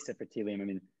say Sefer Tehillim. I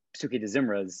mean, Psuki de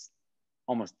Zimra is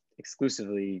almost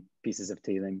exclusively pieces of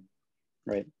Tehillim,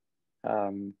 right?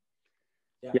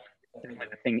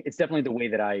 It's definitely the way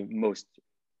that I most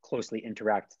closely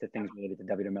interact to things related to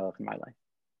David HaMelech in my life.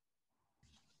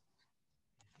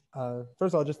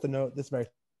 First of all, just to note, this is very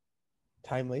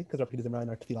timely because our Psuki de Zimra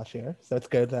and our Tefillah Shiur, so it's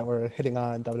good that we're hitting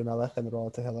on David HaMelech and the role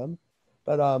of Tehillim.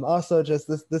 But also just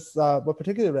this what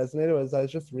particularly resonated was I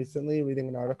was just recently reading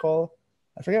an article,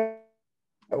 I forget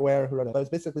who wrote it, but it was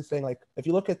basically saying like if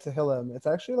you look at Tehillim, it's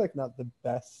actually like not the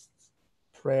best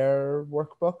prayer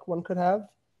workbook one could have.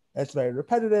 It's very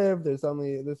repetitive.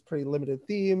 There's pretty limited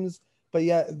themes, but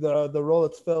yet the role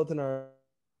it's filled in our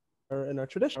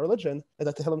tradition, our religion, is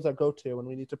that Tehillim's our go-to when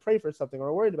we need to pray for something or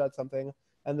we're worried about something.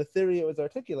 And the theory it was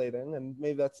articulating, and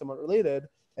maybe that's somewhat related,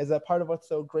 is that part of what's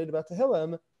so great about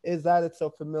Tehillim is that it's so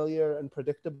familiar and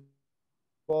predictable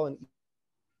and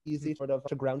easy sort of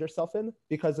to ground yourself in,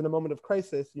 because in a moment of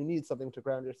crisis, you need something to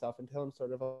ground yourself, and Tehillim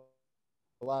sort of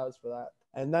allows for that.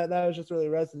 And that was just really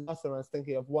resonant. Also, when I was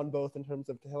thinking of one, both in terms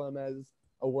of Tehillim as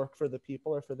a work for the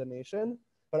people or for the nation,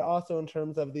 but also in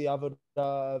terms of the avodah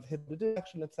of hidduch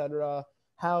action, etc.,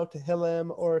 how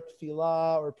Tehillim or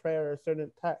Tefillah or prayer or certain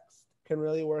text can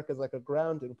really work as like a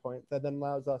grounding point that then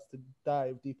allows us to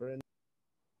dive deeper in.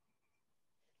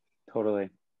 Totally.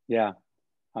 Yeah.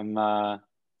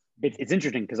 It's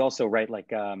interesting because also, right,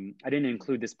 like I didn't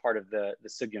include this part of the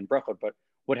Sugya and Brachot, but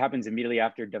what happens immediately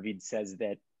after David says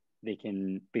that they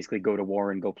can basically go to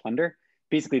war and go plunder?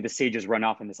 Basically, the sages run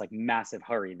off in this like massive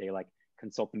hurry. They like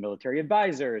consult the military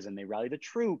advisors and they rally the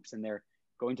troops and they're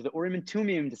going to the Urim and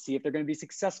Tumim to see if they're going to be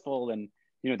successful. And,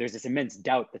 there's this immense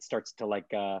doubt that starts to like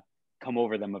come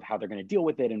over them of how they're going to deal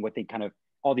with it and what they kind of,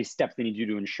 all these steps they need to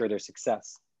do to ensure their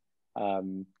success.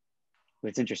 But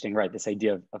it's interesting, right? This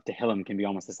idea of Tehillim can be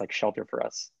almost this like shelter for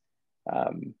us.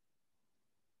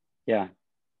 Yeah,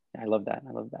 I love that.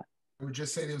 I love that. I would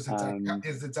just say there's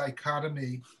a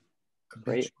dichotomy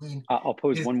great. between. I'll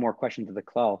pose one more question to the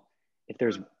Klal. If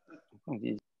there's,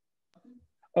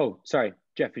 sorry,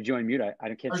 Jeff, did you unmute? I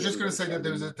can't. I was just going to say that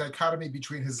there was a dichotomy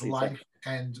between his life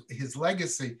and his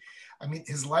legacy. I mean,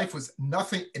 his life was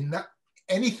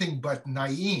anything but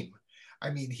naim. I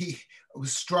mean, he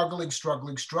was struggling,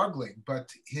 but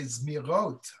his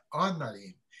mirot are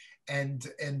naim, and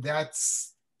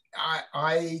that's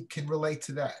I can relate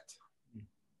to that.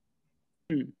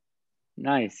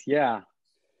 Nice, yeah,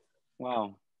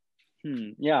 wow,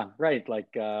 yeah, right,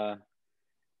 like.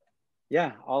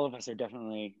 Yeah, all of us are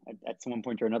definitely at some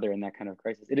point or another in that kind of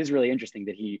crisis. It is really interesting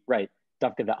that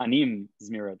Dafka, the Anim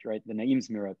Zmirot, right? The Naim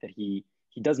Zmirot, that he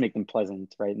does make them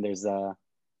pleasant, right? And there's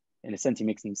in a sense, he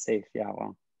makes them safe. Yeah,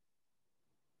 wow.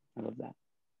 I love that.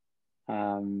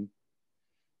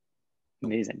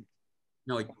 Amazing.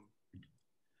 No,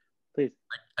 please.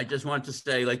 I just want to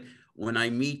say, like, when I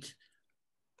meet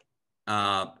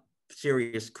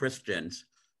serious Christians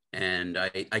and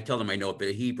I tell them I know a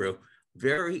bit of Hebrew,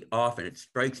 very often it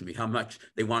strikes me how much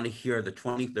they want to hear the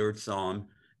 23rd Psalm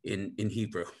in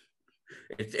Hebrew.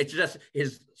 It's just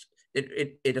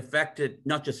it affected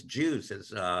not just Jews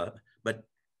but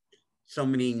so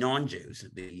many non-Jews,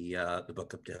 the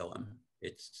book of Tehillim.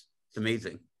 It's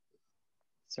amazing.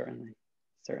 Certainly.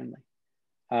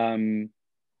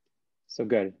 So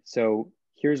good. So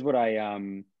here's where I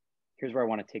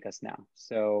want to take us now.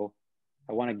 So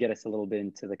I want to get us a little bit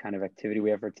into the kind of activity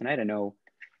we have for tonight. I know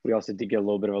we also did get a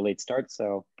little bit of a late start,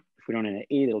 so if we don't end at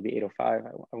 8, it'll be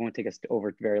 8:05. I won't take us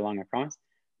over very long, I promise.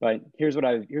 But here's what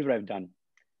I've done.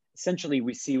 Essentially,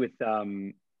 we see with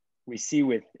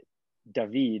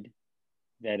David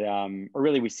that, or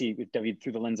really we see with David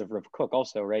through the lens of Rav Kook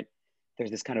also, right?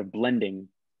 There's this kind of blending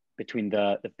between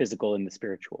the physical and the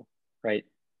spiritual, right?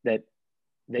 That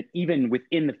even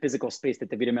within the physical space that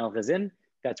David HaMelech is in,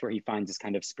 that's where he finds his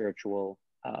kind of spiritual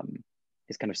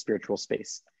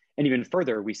space. And even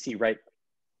further, we see, right,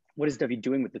 what is David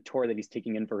doing with the Torah that he's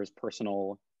taking in for his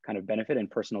personal kind of benefit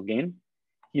and personal gain?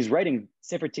 He's writing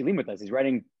Sefer Tehillim with us. He's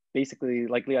writing basically,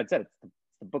 like Liad said, it's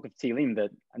the book of Tehillim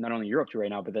that not only you're up to right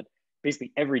now, but that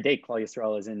basically every day Klal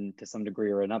Yisrael is in to some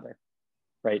degree or another,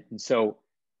 right? And so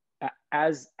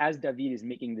as David is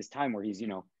making this time where he's,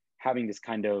 having this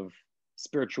kind of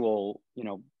spiritual,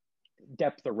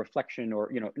 depth or reflection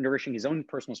or, nourishing his own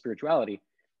personal spirituality,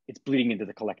 it's bleeding into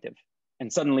the collective.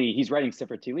 And suddenly he's writing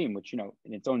Sefer Tehillim, which, in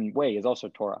its own way is also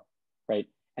Torah, right?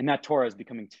 And that Torah is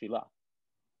becoming Tefillah.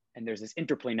 And there's this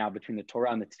interplay now between the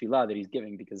Torah and the Tefillah that he's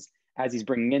giving, because as he's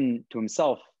bringing in to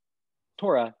himself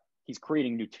Torah, he's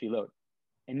creating new Tefillot.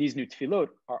 And these new Tefillot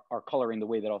are coloring the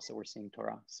way that also we're seeing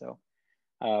Torah. So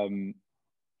I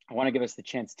want to give us the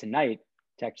chance tonight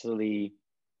to actually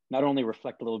not only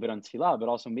reflect a little bit on Tefillah, but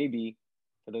also maybe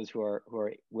for those who are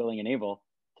willing and able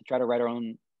to try to write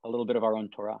a little bit of our own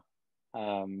Torah.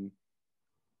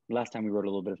 Last time we wrote a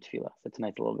little bit of Tefillah, so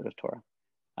tonight's a little bit of Torah.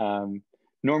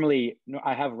 Normally,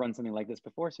 I have run something like this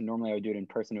before, so normally I would do it in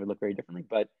person. It would look very differently,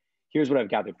 but here's what I've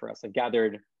gathered for us. I've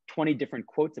gathered 20 different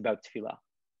quotes about Tefillah.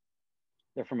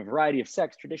 They're from a variety of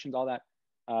sects, traditions, all that.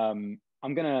 I'm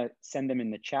gonna send them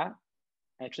in the chat.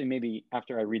 Actually, maybe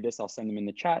after I read this, I'll send them in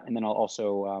the chat, and then I'll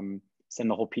also send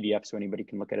the whole PDF so anybody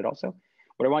can look at it also.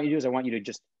 What I want you to do is I want you to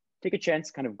just take a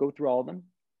chance, kind of go through all of them,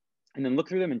 and then look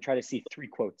through them and try to see 3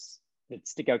 quotes that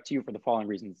stick out to you for the following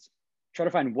reasons. Try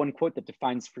to find one quote that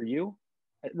defines for you,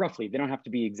 roughly, they don't have to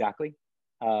be exactly,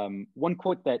 one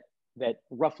quote that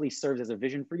roughly serves as a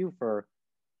vision for you for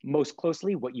most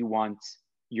closely what you want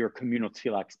your communal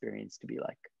tefillah experience to be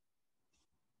like.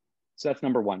 So that's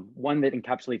number one that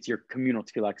encapsulates your communal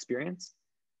tefillah experience.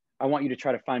 I want you to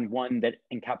try to find one that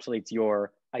encapsulates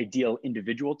your ideal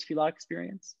individual tefillah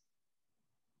experience.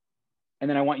 And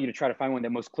then I want you to try to find one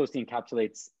that most closely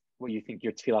encapsulates what you think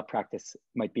your tefillah practice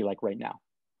might be like right now.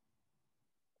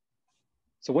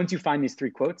 So once you find these 3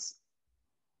 quotes,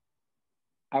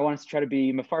 I want us to try to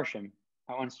be mefarshim.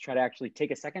 I want us to try to actually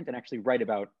take a second and actually write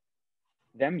about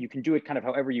them. You can do it kind of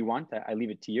however you want. I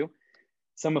leave it to you.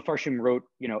 Some mefarshim wrote,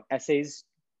 essays.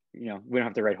 We don't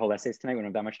have to write whole essays tonight. We don't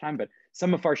have that much time, but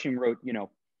some mefarshim wrote,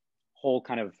 whole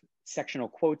kind of sectional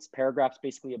quotes, paragraphs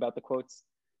basically about the quotes.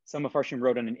 Some mefarshim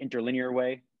wrote in an interlinear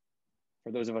way.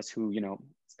 For those of us who,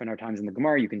 spend our times in the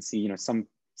Gemara, you can see,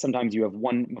 sometimes you have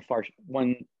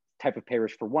one type of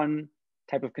parish for one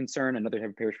type of concern, another type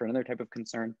of parish for another type of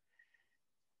concern.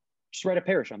 Just write a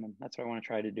parish on them. That's what I want to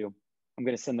try to do. I'm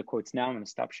going to send the quotes now. I'm going to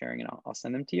stop sharing and I'll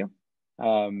send them to you.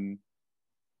 And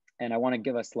I want to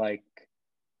give us like,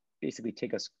 basically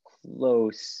take us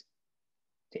close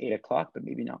to 8 o'clock, but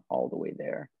maybe not all the way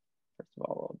there. First of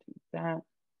all, I'll do that.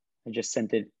 I just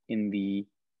sent it in the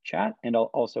chat, and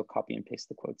I'll also copy and paste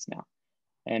the quotes now.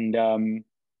 And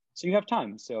so you have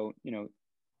time. So, you know,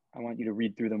 I want you to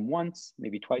read through them once,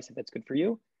 maybe twice if that's good for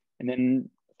you, and then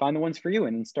find the ones for you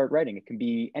and start writing. It can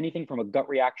be anything from a gut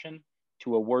reaction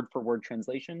to a word for word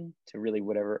translation to really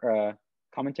whatever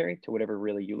commentary to whatever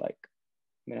really you like.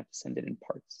 I'm gonna have to send it in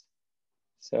parts.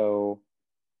 So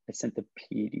I sent the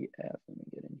PDF. Let me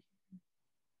get in here.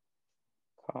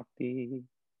 Copy.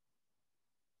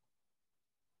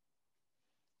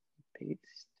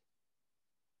 Paste.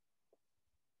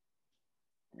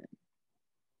 And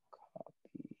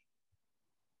copy.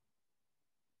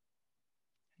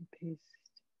 And paste.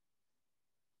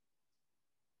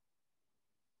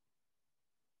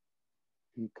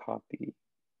 And copy.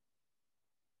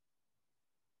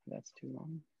 That's too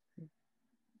long.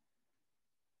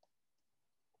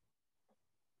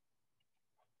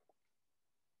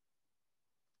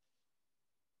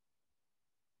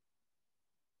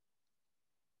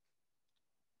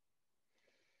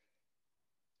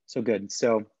 So good.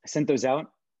 So I sent those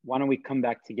out. Why don't we come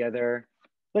back together?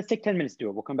 Let's take 10 minutes to do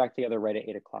it. We'll come back together right at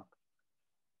 8 o'clock.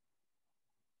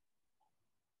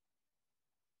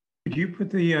 Could you put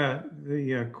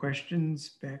the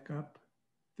questions back up?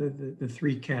 The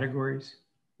three categories?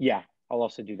 Yeah, I'll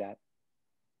also do that.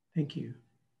 Thank you.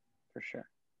 For sure.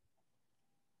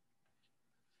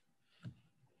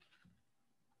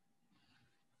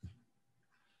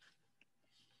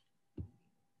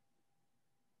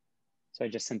 So I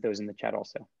just sent those in the chat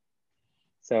also.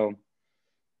 So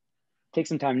take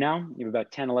some time now. You have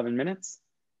about 10, 11 minutes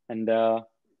and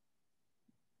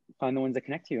find the ones that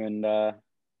connect to you and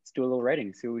let's do a little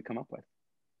writing, see what we come up with.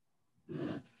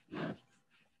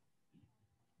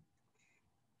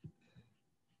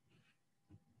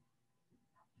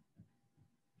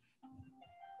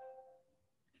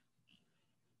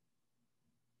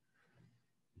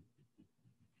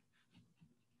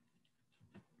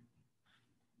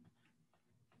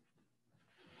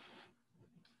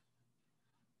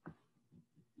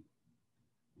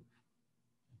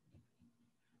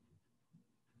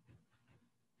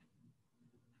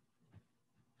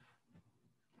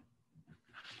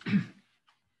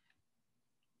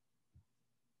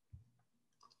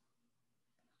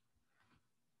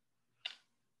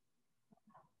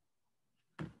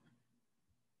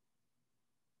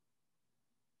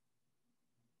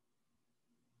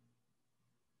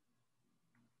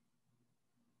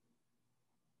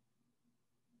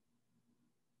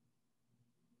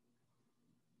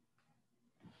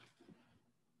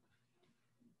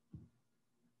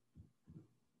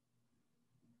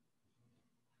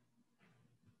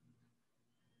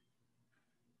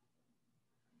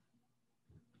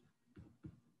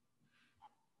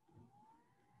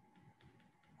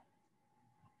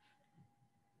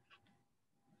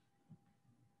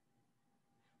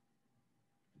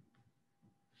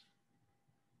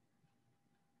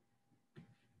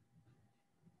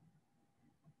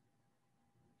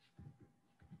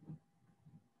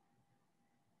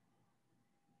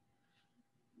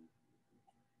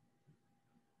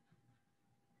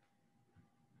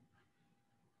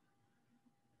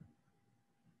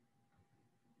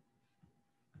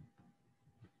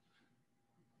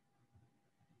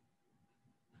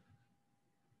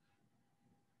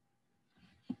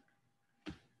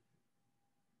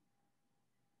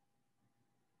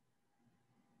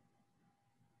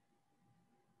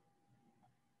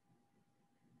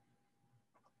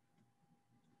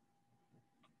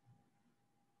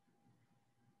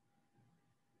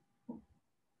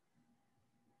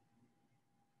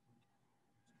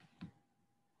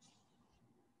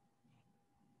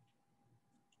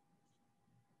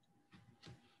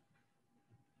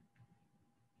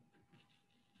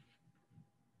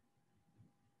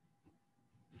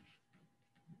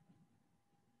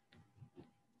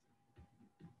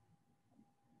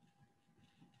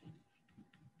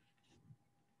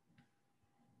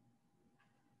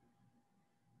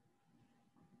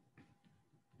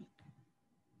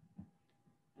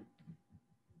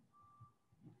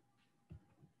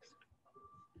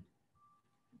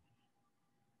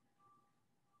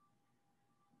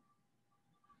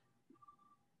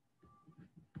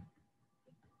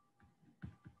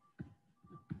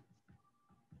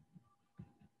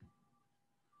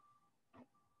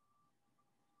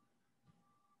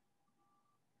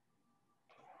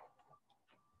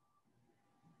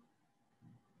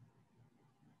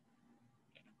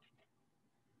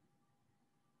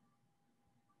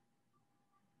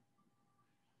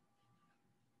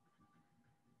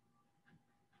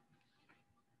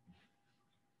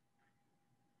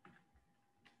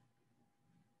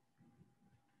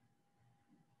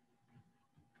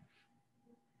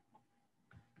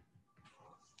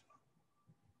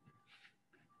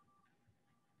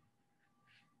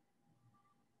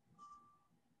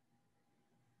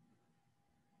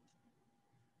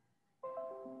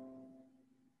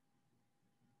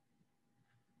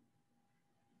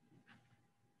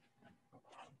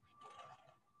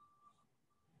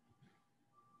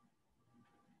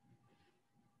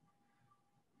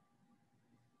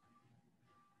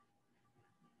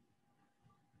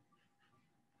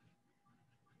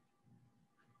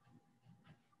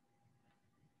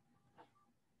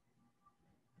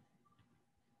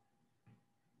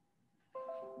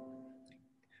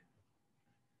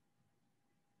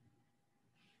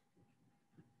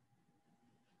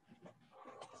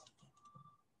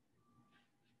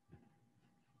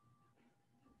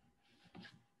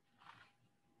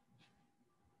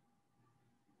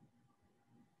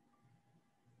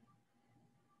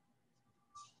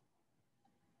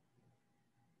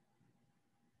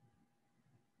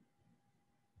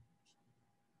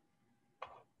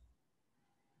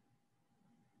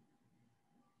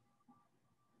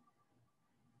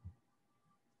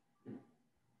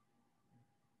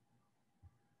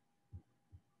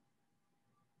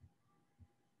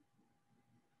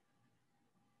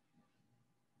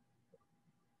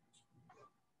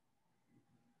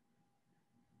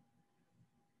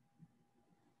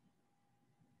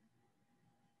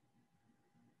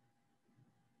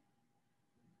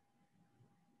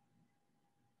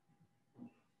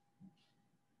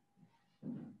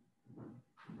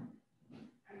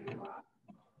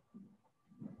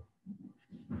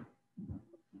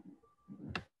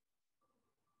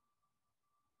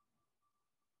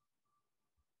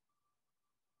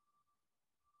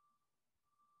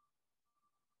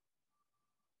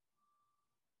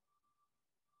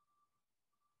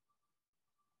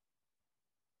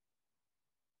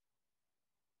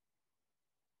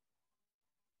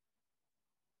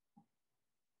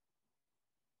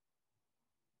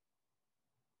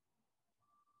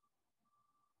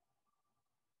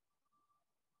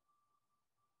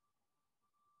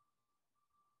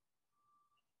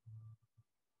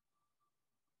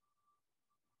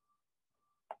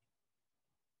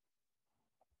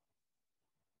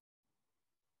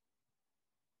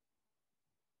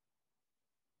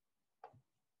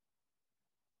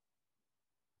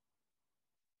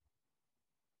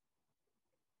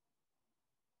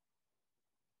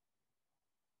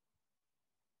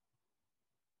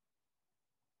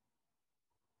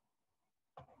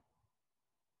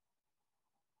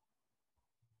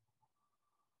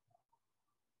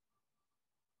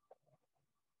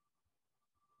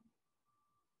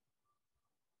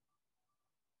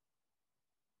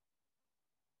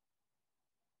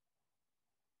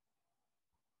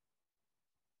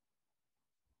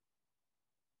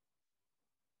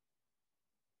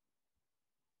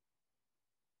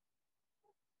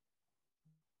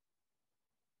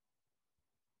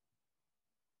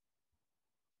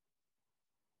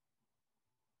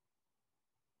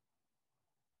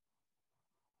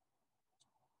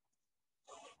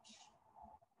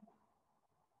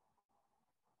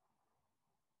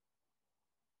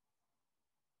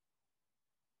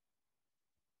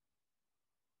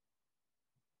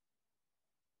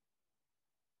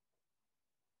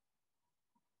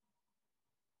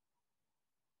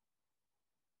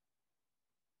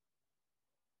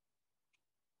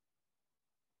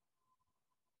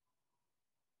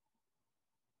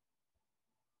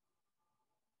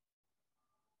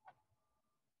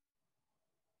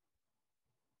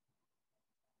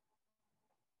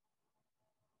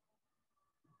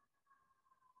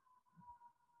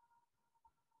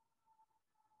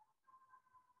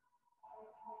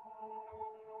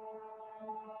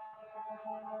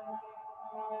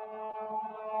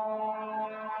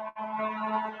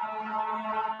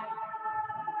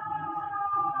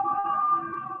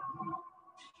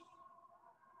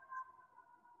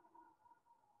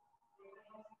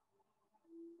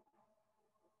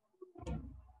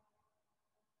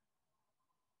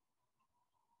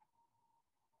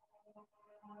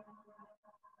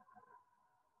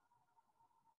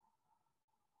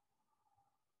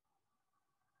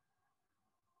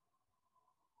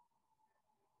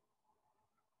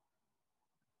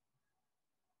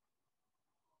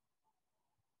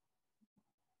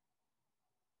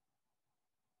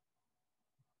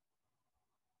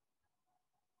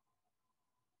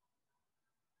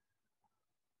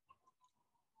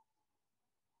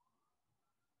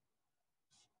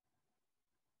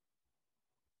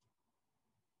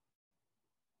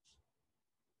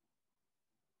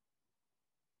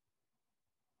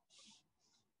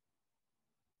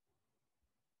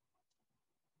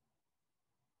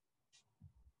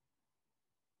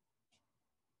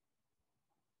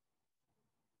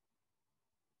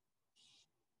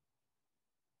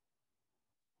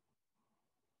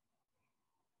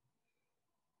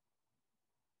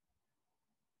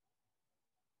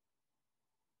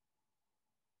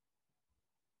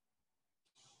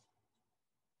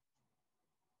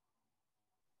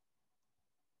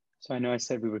 So I know I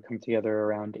said we would come together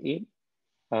around 8.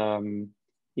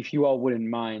 If you all wouldn't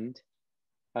mind,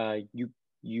 I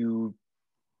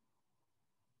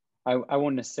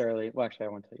won't necessarily, well, actually, I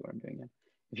won't tell you what I'm doing yet.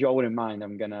 If you all wouldn't mind,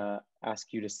 I'm gonna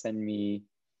ask you to send me,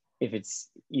 if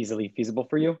it's easily feasible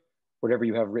for you, whatever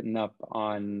you have written up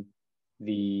on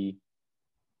the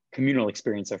communal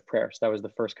experience of prayer. So that was the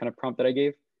first kind of prompt that I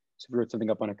gave. So if you wrote something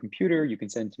up on a computer, you can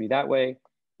send it to me that way.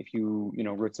 If you,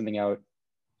 wrote something out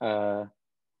kind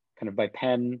of by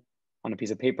pen on a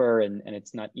piece of paper and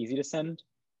it's not easy to send,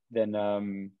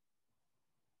 then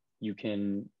you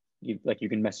can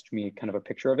message me kind of a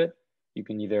picture of it. You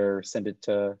can either send it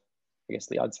to, I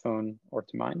guess, Liad's phone or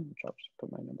to mine, which I'll just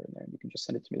put my number in there. And you can just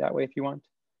send it to me that way if you want.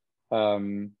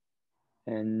 And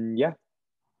yeah.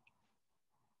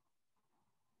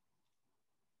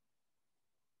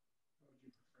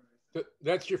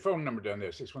 That's your phone number down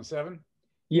there, 617?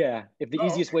 Yeah, if the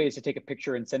easiest way is to take a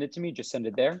picture and send it to me, just send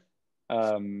it there.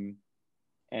 And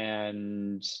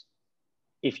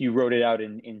if you wrote it out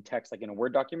in text, like in a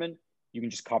Word document, you can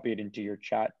just copy it into your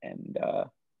chat and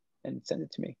send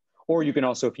it to me. Or you can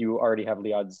also, if you already have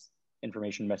Liad's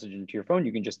information messaged into your phone,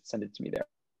 you can just send it to me there.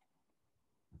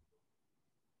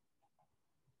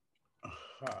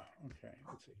 Okay,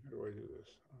 let's see, how do I do this?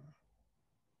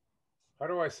 How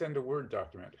do I send a Word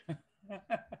document?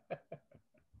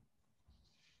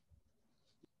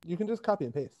 You can just copy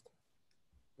and paste.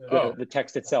 The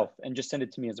text itself and just send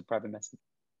it to me as a private message.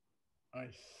 I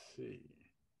see.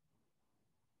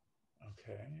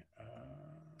 Okay.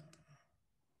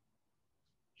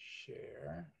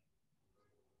 Share.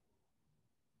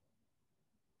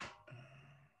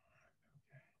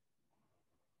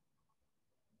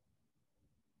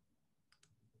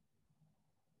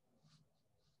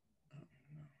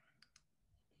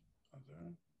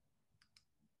 Other.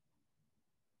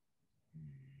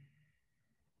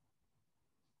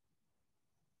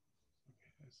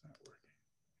 Okay, that's not working.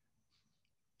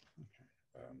 Okay.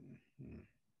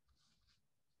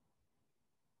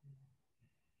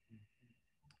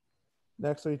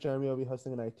 Next week, Jeremy will be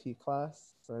hosting an IT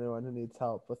class for anyone who needs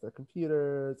help with their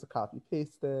computers, copy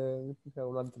pasting.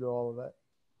 He'll run through all of it.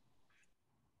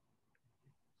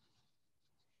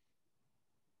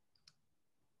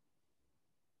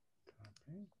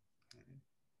 Copy.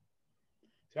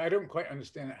 So I don't quite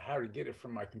understand how to get it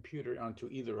from my computer onto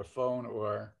either a phone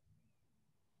or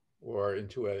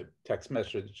into a text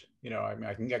message. I mean,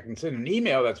 I can send an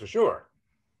email, that's for sure.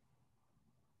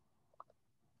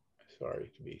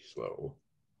 Sorry to be slow.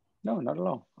 No, not at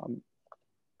all.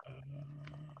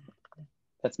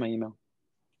 That's my email.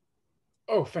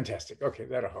 Oh, fantastic. Okay,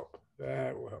 that'll help.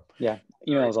 That will help. Yeah,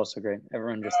 email is also great.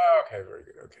 Everyone just okay, very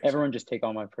good. Okay. Everyone just take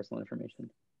all my personal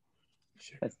information.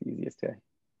 Sure. That's the easiest way.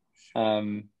 Sure.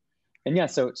 And yeah,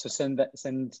 so send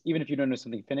even if you don't know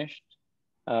something finished,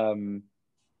 please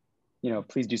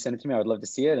do send it to me. I would love to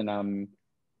see it. And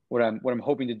what I'm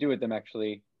hoping to do with them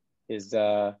actually is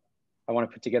I want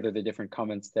to put together the different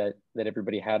comments that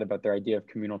everybody had about their idea of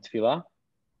communal tefillah,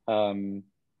 and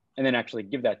then actually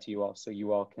give that to you all, so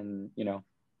you all can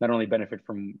not only benefit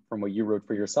from what you wrote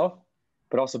for yourself,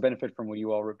 but also benefit from what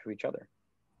you all wrote to each other.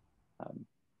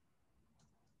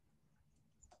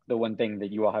 The one thing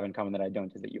that you all have in common that I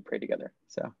don't is that you pray together.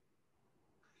 So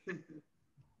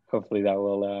hopefully that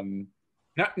will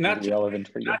not be relevant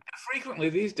for you. Not frequently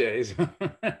these days.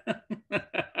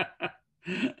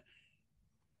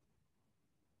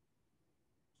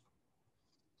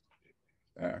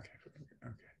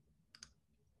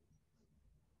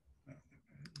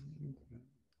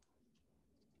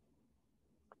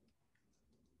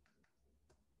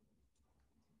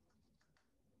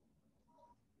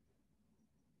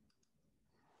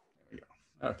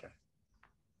 Okay.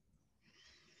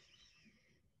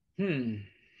 Hmm.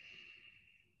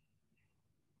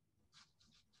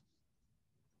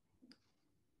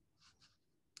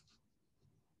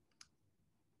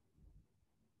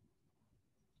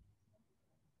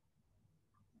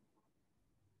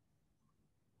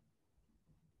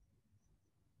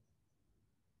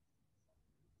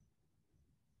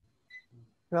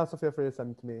 You can also feel free to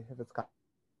send it to me if it's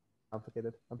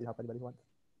complicated. I'll be help anybody who wants.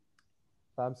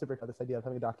 I'm super excited about this idea of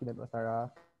having a document with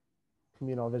our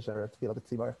communal vision or to be able to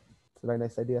see more. It's a very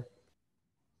nice idea.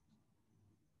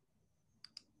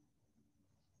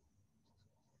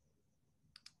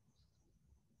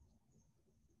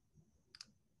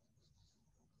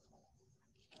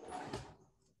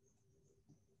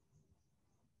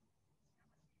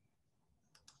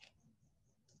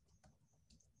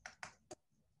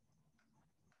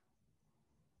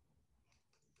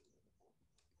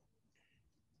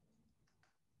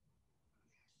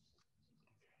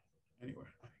 Anyway,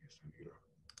 I guess I'm here.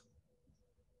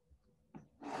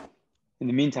 In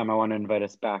the meantime, I want to invite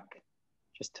us back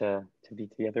just to be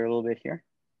together a little bit here.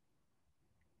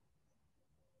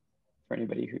 For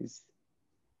anybody who's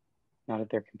not at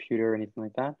their computer or anything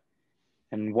like that.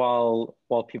 And while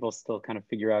people still kind of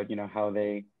figure out, how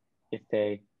if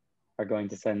they are going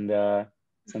to send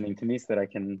something to me so that I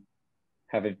can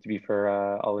have it to be for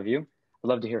all of you. I'd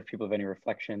love to hear if people have any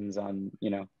reflections on,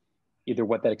 either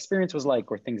what that experience was like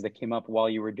or things that came up while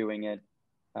you were doing it.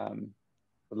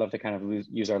 I'd love to kind of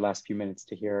use our last few minutes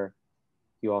to hear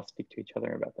you all speak to each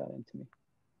other about that and to me.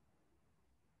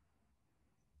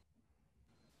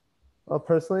 Well,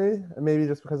 personally, maybe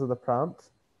just because of the prompt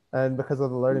and because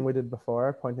of the learning we did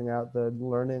before, pointing out the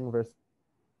learning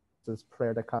versus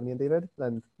prayer dichotomy in David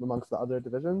and amongst the other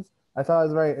divisions, I thought it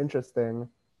was very interesting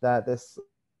that this,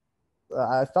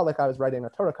 I felt like I was writing a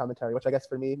Torah commentary, which I guess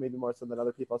for me, maybe more so than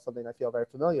other people, is something I feel very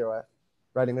familiar with.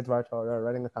 Writing a Dvar Torah,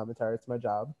 writing a commentary, it's my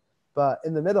job. But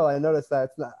in the middle, I noticed that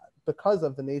it's not, because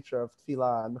of the nature of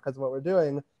Tefillah and because of what we're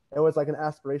doing, it was like an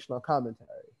aspirational commentary.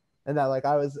 And that like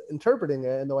I was interpreting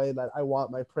it in the way that I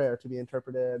want my prayer to be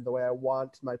interpreted, the way I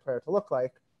want my prayer to look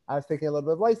like. I was taking a little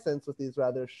bit of license with these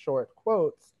rather short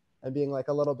quotes and being like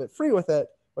a little bit free with it,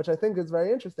 which I think is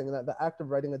very interesting, and that the act of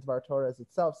writing a Dvar Torah is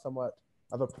itself somewhat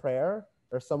of a prayer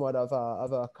or somewhat of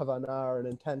a kavanah or an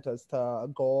intent as to a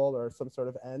goal or some sort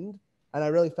of end. And I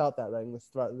really felt that writing this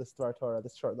Dvar Torah,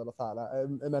 this short little thought.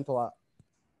 It meant a lot.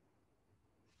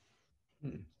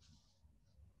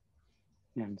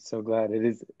 Yeah, I'm so glad. It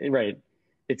is right.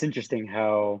 It's interesting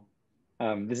how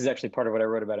this is actually part of what I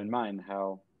wrote about in mine.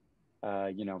 How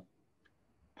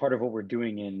part of what we're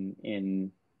doing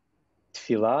in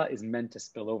Tefillah is meant to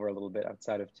spill over a little bit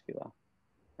outside of Tefillah,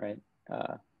 right?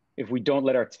 If we don't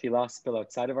let our Tefillah spill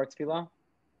outside of our Tefillah,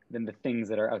 then the things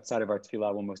that are outside of our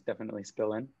Tefillah will most definitely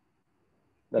spill in.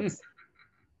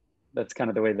 That's kind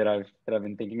of the way that I've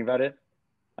been thinking about it.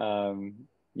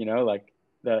 Like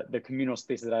the communal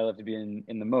spaces that I love to be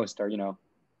in the most are,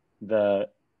 the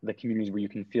communities where you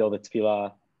can feel the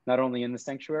Tefillah not only in the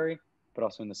sanctuary but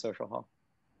also in the social hall.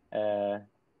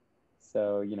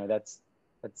 So that's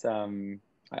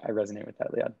I resonate with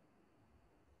that, Liad.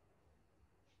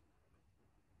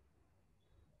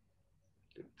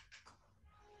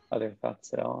 Other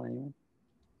thoughts at all, anyone?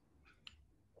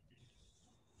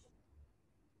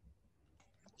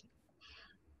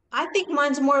 I think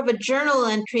mine's more of a journal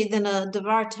entry than a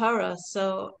Devar Torah,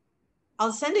 so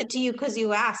I'll send it to you because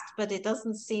you asked, but it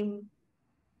doesn't seem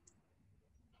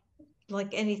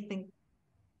like anything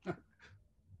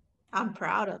I'm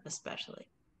proud of, especially.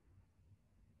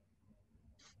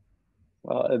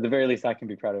 Well, at the very least, I can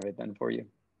be proud of it then for you.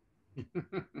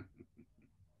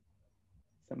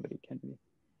 Somebody can be.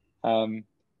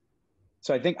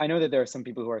 So I know that there are some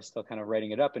people who are still kind of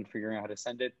writing it up and figuring out how to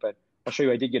send it, but I'll show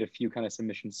you, I did get a few kind of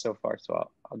submissions so far.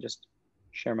 So I'll just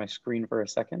share my screen for a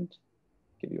second,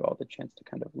 give you all the chance to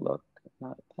kind of look,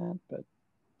 not at that, but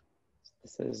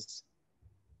this is,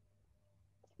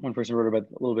 one person wrote a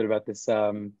little bit about this,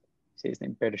 say his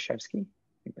name, Berdyshevsky,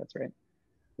 I think that's right.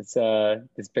 It's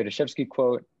this Berdyshevsky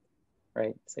quote,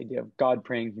 right? This idea of God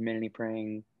praying, humanity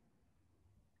praying.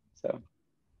 So,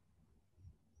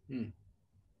 put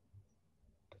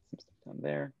some stuff down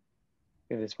there.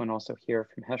 We have this one also here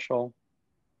from Heschel.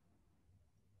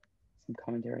 Some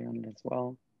commentary on it as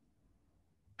well.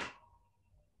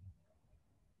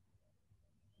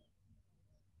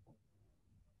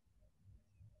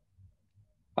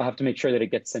 I'll have to make sure that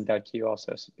it gets sent out to you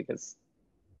also, because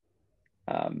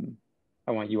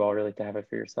I want you all really to have it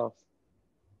for yourselves.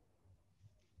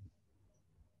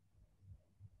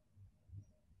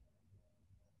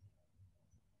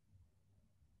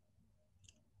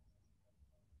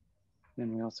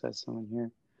 then we also have someone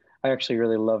here. I actually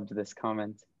really loved this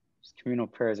comment. Communal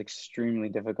prayer is extremely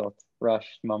difficult,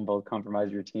 rushed, mumbled,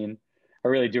 compromised routine. I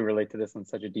really do relate to this on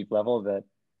such a deep level that,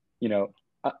 you know,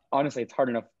 honestly, it's hard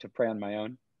enough to pray on my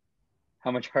own. How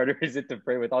much harder is it to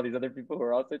pray with all these other people who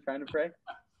are also trying to pray?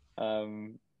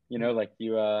 You know, like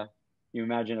you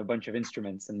imagine a bunch of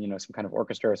instruments and, you know, some kind of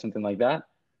orchestra or something like that.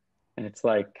 And it's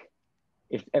like,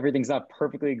 if everything's not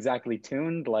perfectly exactly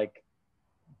tuned, like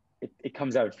it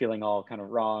comes out feeling all kind of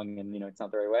wrong and, you know, it's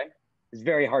not the right way. It's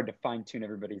very hard to fine tune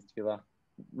everybody's tefillah.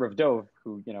 Rav Dov,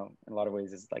 who, you know, in a lot of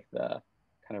ways is like the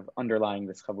kind of underlying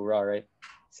this chabura, right?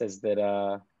 Says that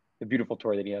the beautiful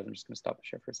Torah that he has, I'm just going to stop the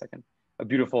share for a second. A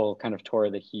beautiful kind of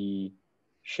Torah that he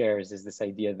shares is this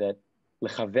idea that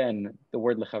lechaven, the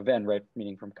word lechaven, right,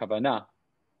 meaning from kavanah,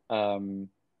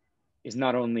 is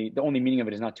not only, the only meaning of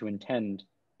it is not to intend.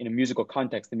 In a musical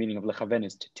context, the meaning of lechaven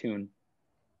is to tune.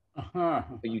 So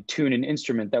you tune an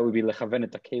instrument, that would be lechaven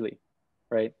et hakeli,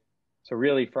 right? So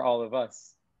really for all of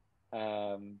us,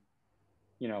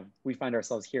 you know, we find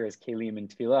ourselves here as kelim in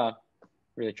tefillah,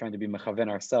 really trying to be mechaven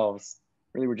ourselves.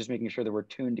 Really, we're just making sure that we're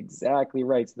tuned exactly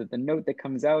right so that the note that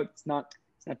comes out, it's not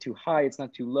too high, it's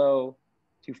not too low,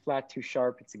 too flat, too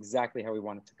sharp. It's exactly how we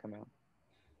want it to come out.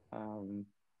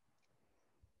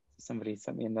 Somebody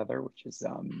sent me another, which is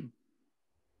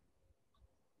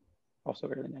also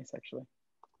really nice, actually.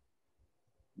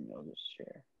 I'll just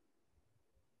share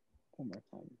one more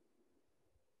time.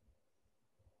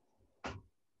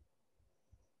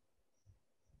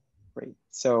 Great.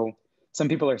 So some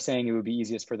people are saying it would be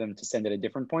easiest for them to send at a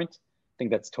different point. I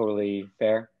think that's totally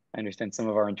fair. I understand some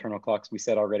of our internal clocks, we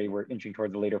said already, we're inching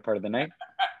toward the later part of the night.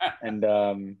 And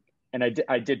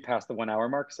I did pass the 1 hour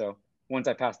mark. So once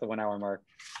I pass the 1 hour mark,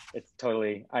 it's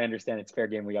totally, I understand it's fair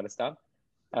game. We got to stop.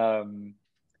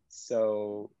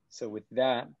 So with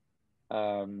that,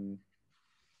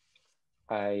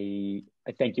 I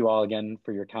thank you all again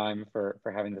for your time, for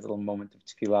having this little moment of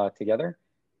tefillah together.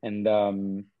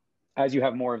 And as you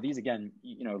have more of these, again,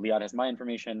 you know, Liad has my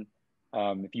information.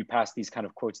 If you pass these kind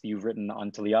of quotes that you've written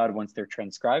on to Liad once they're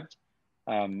transcribed,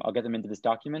 I'll get them into this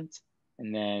document,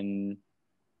 and then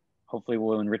hopefully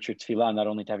we'll enrich your tefillah, not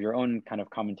only to have your own kind of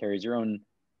commentaries, your own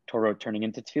Torah turning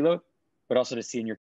into tefillot, but also to see in your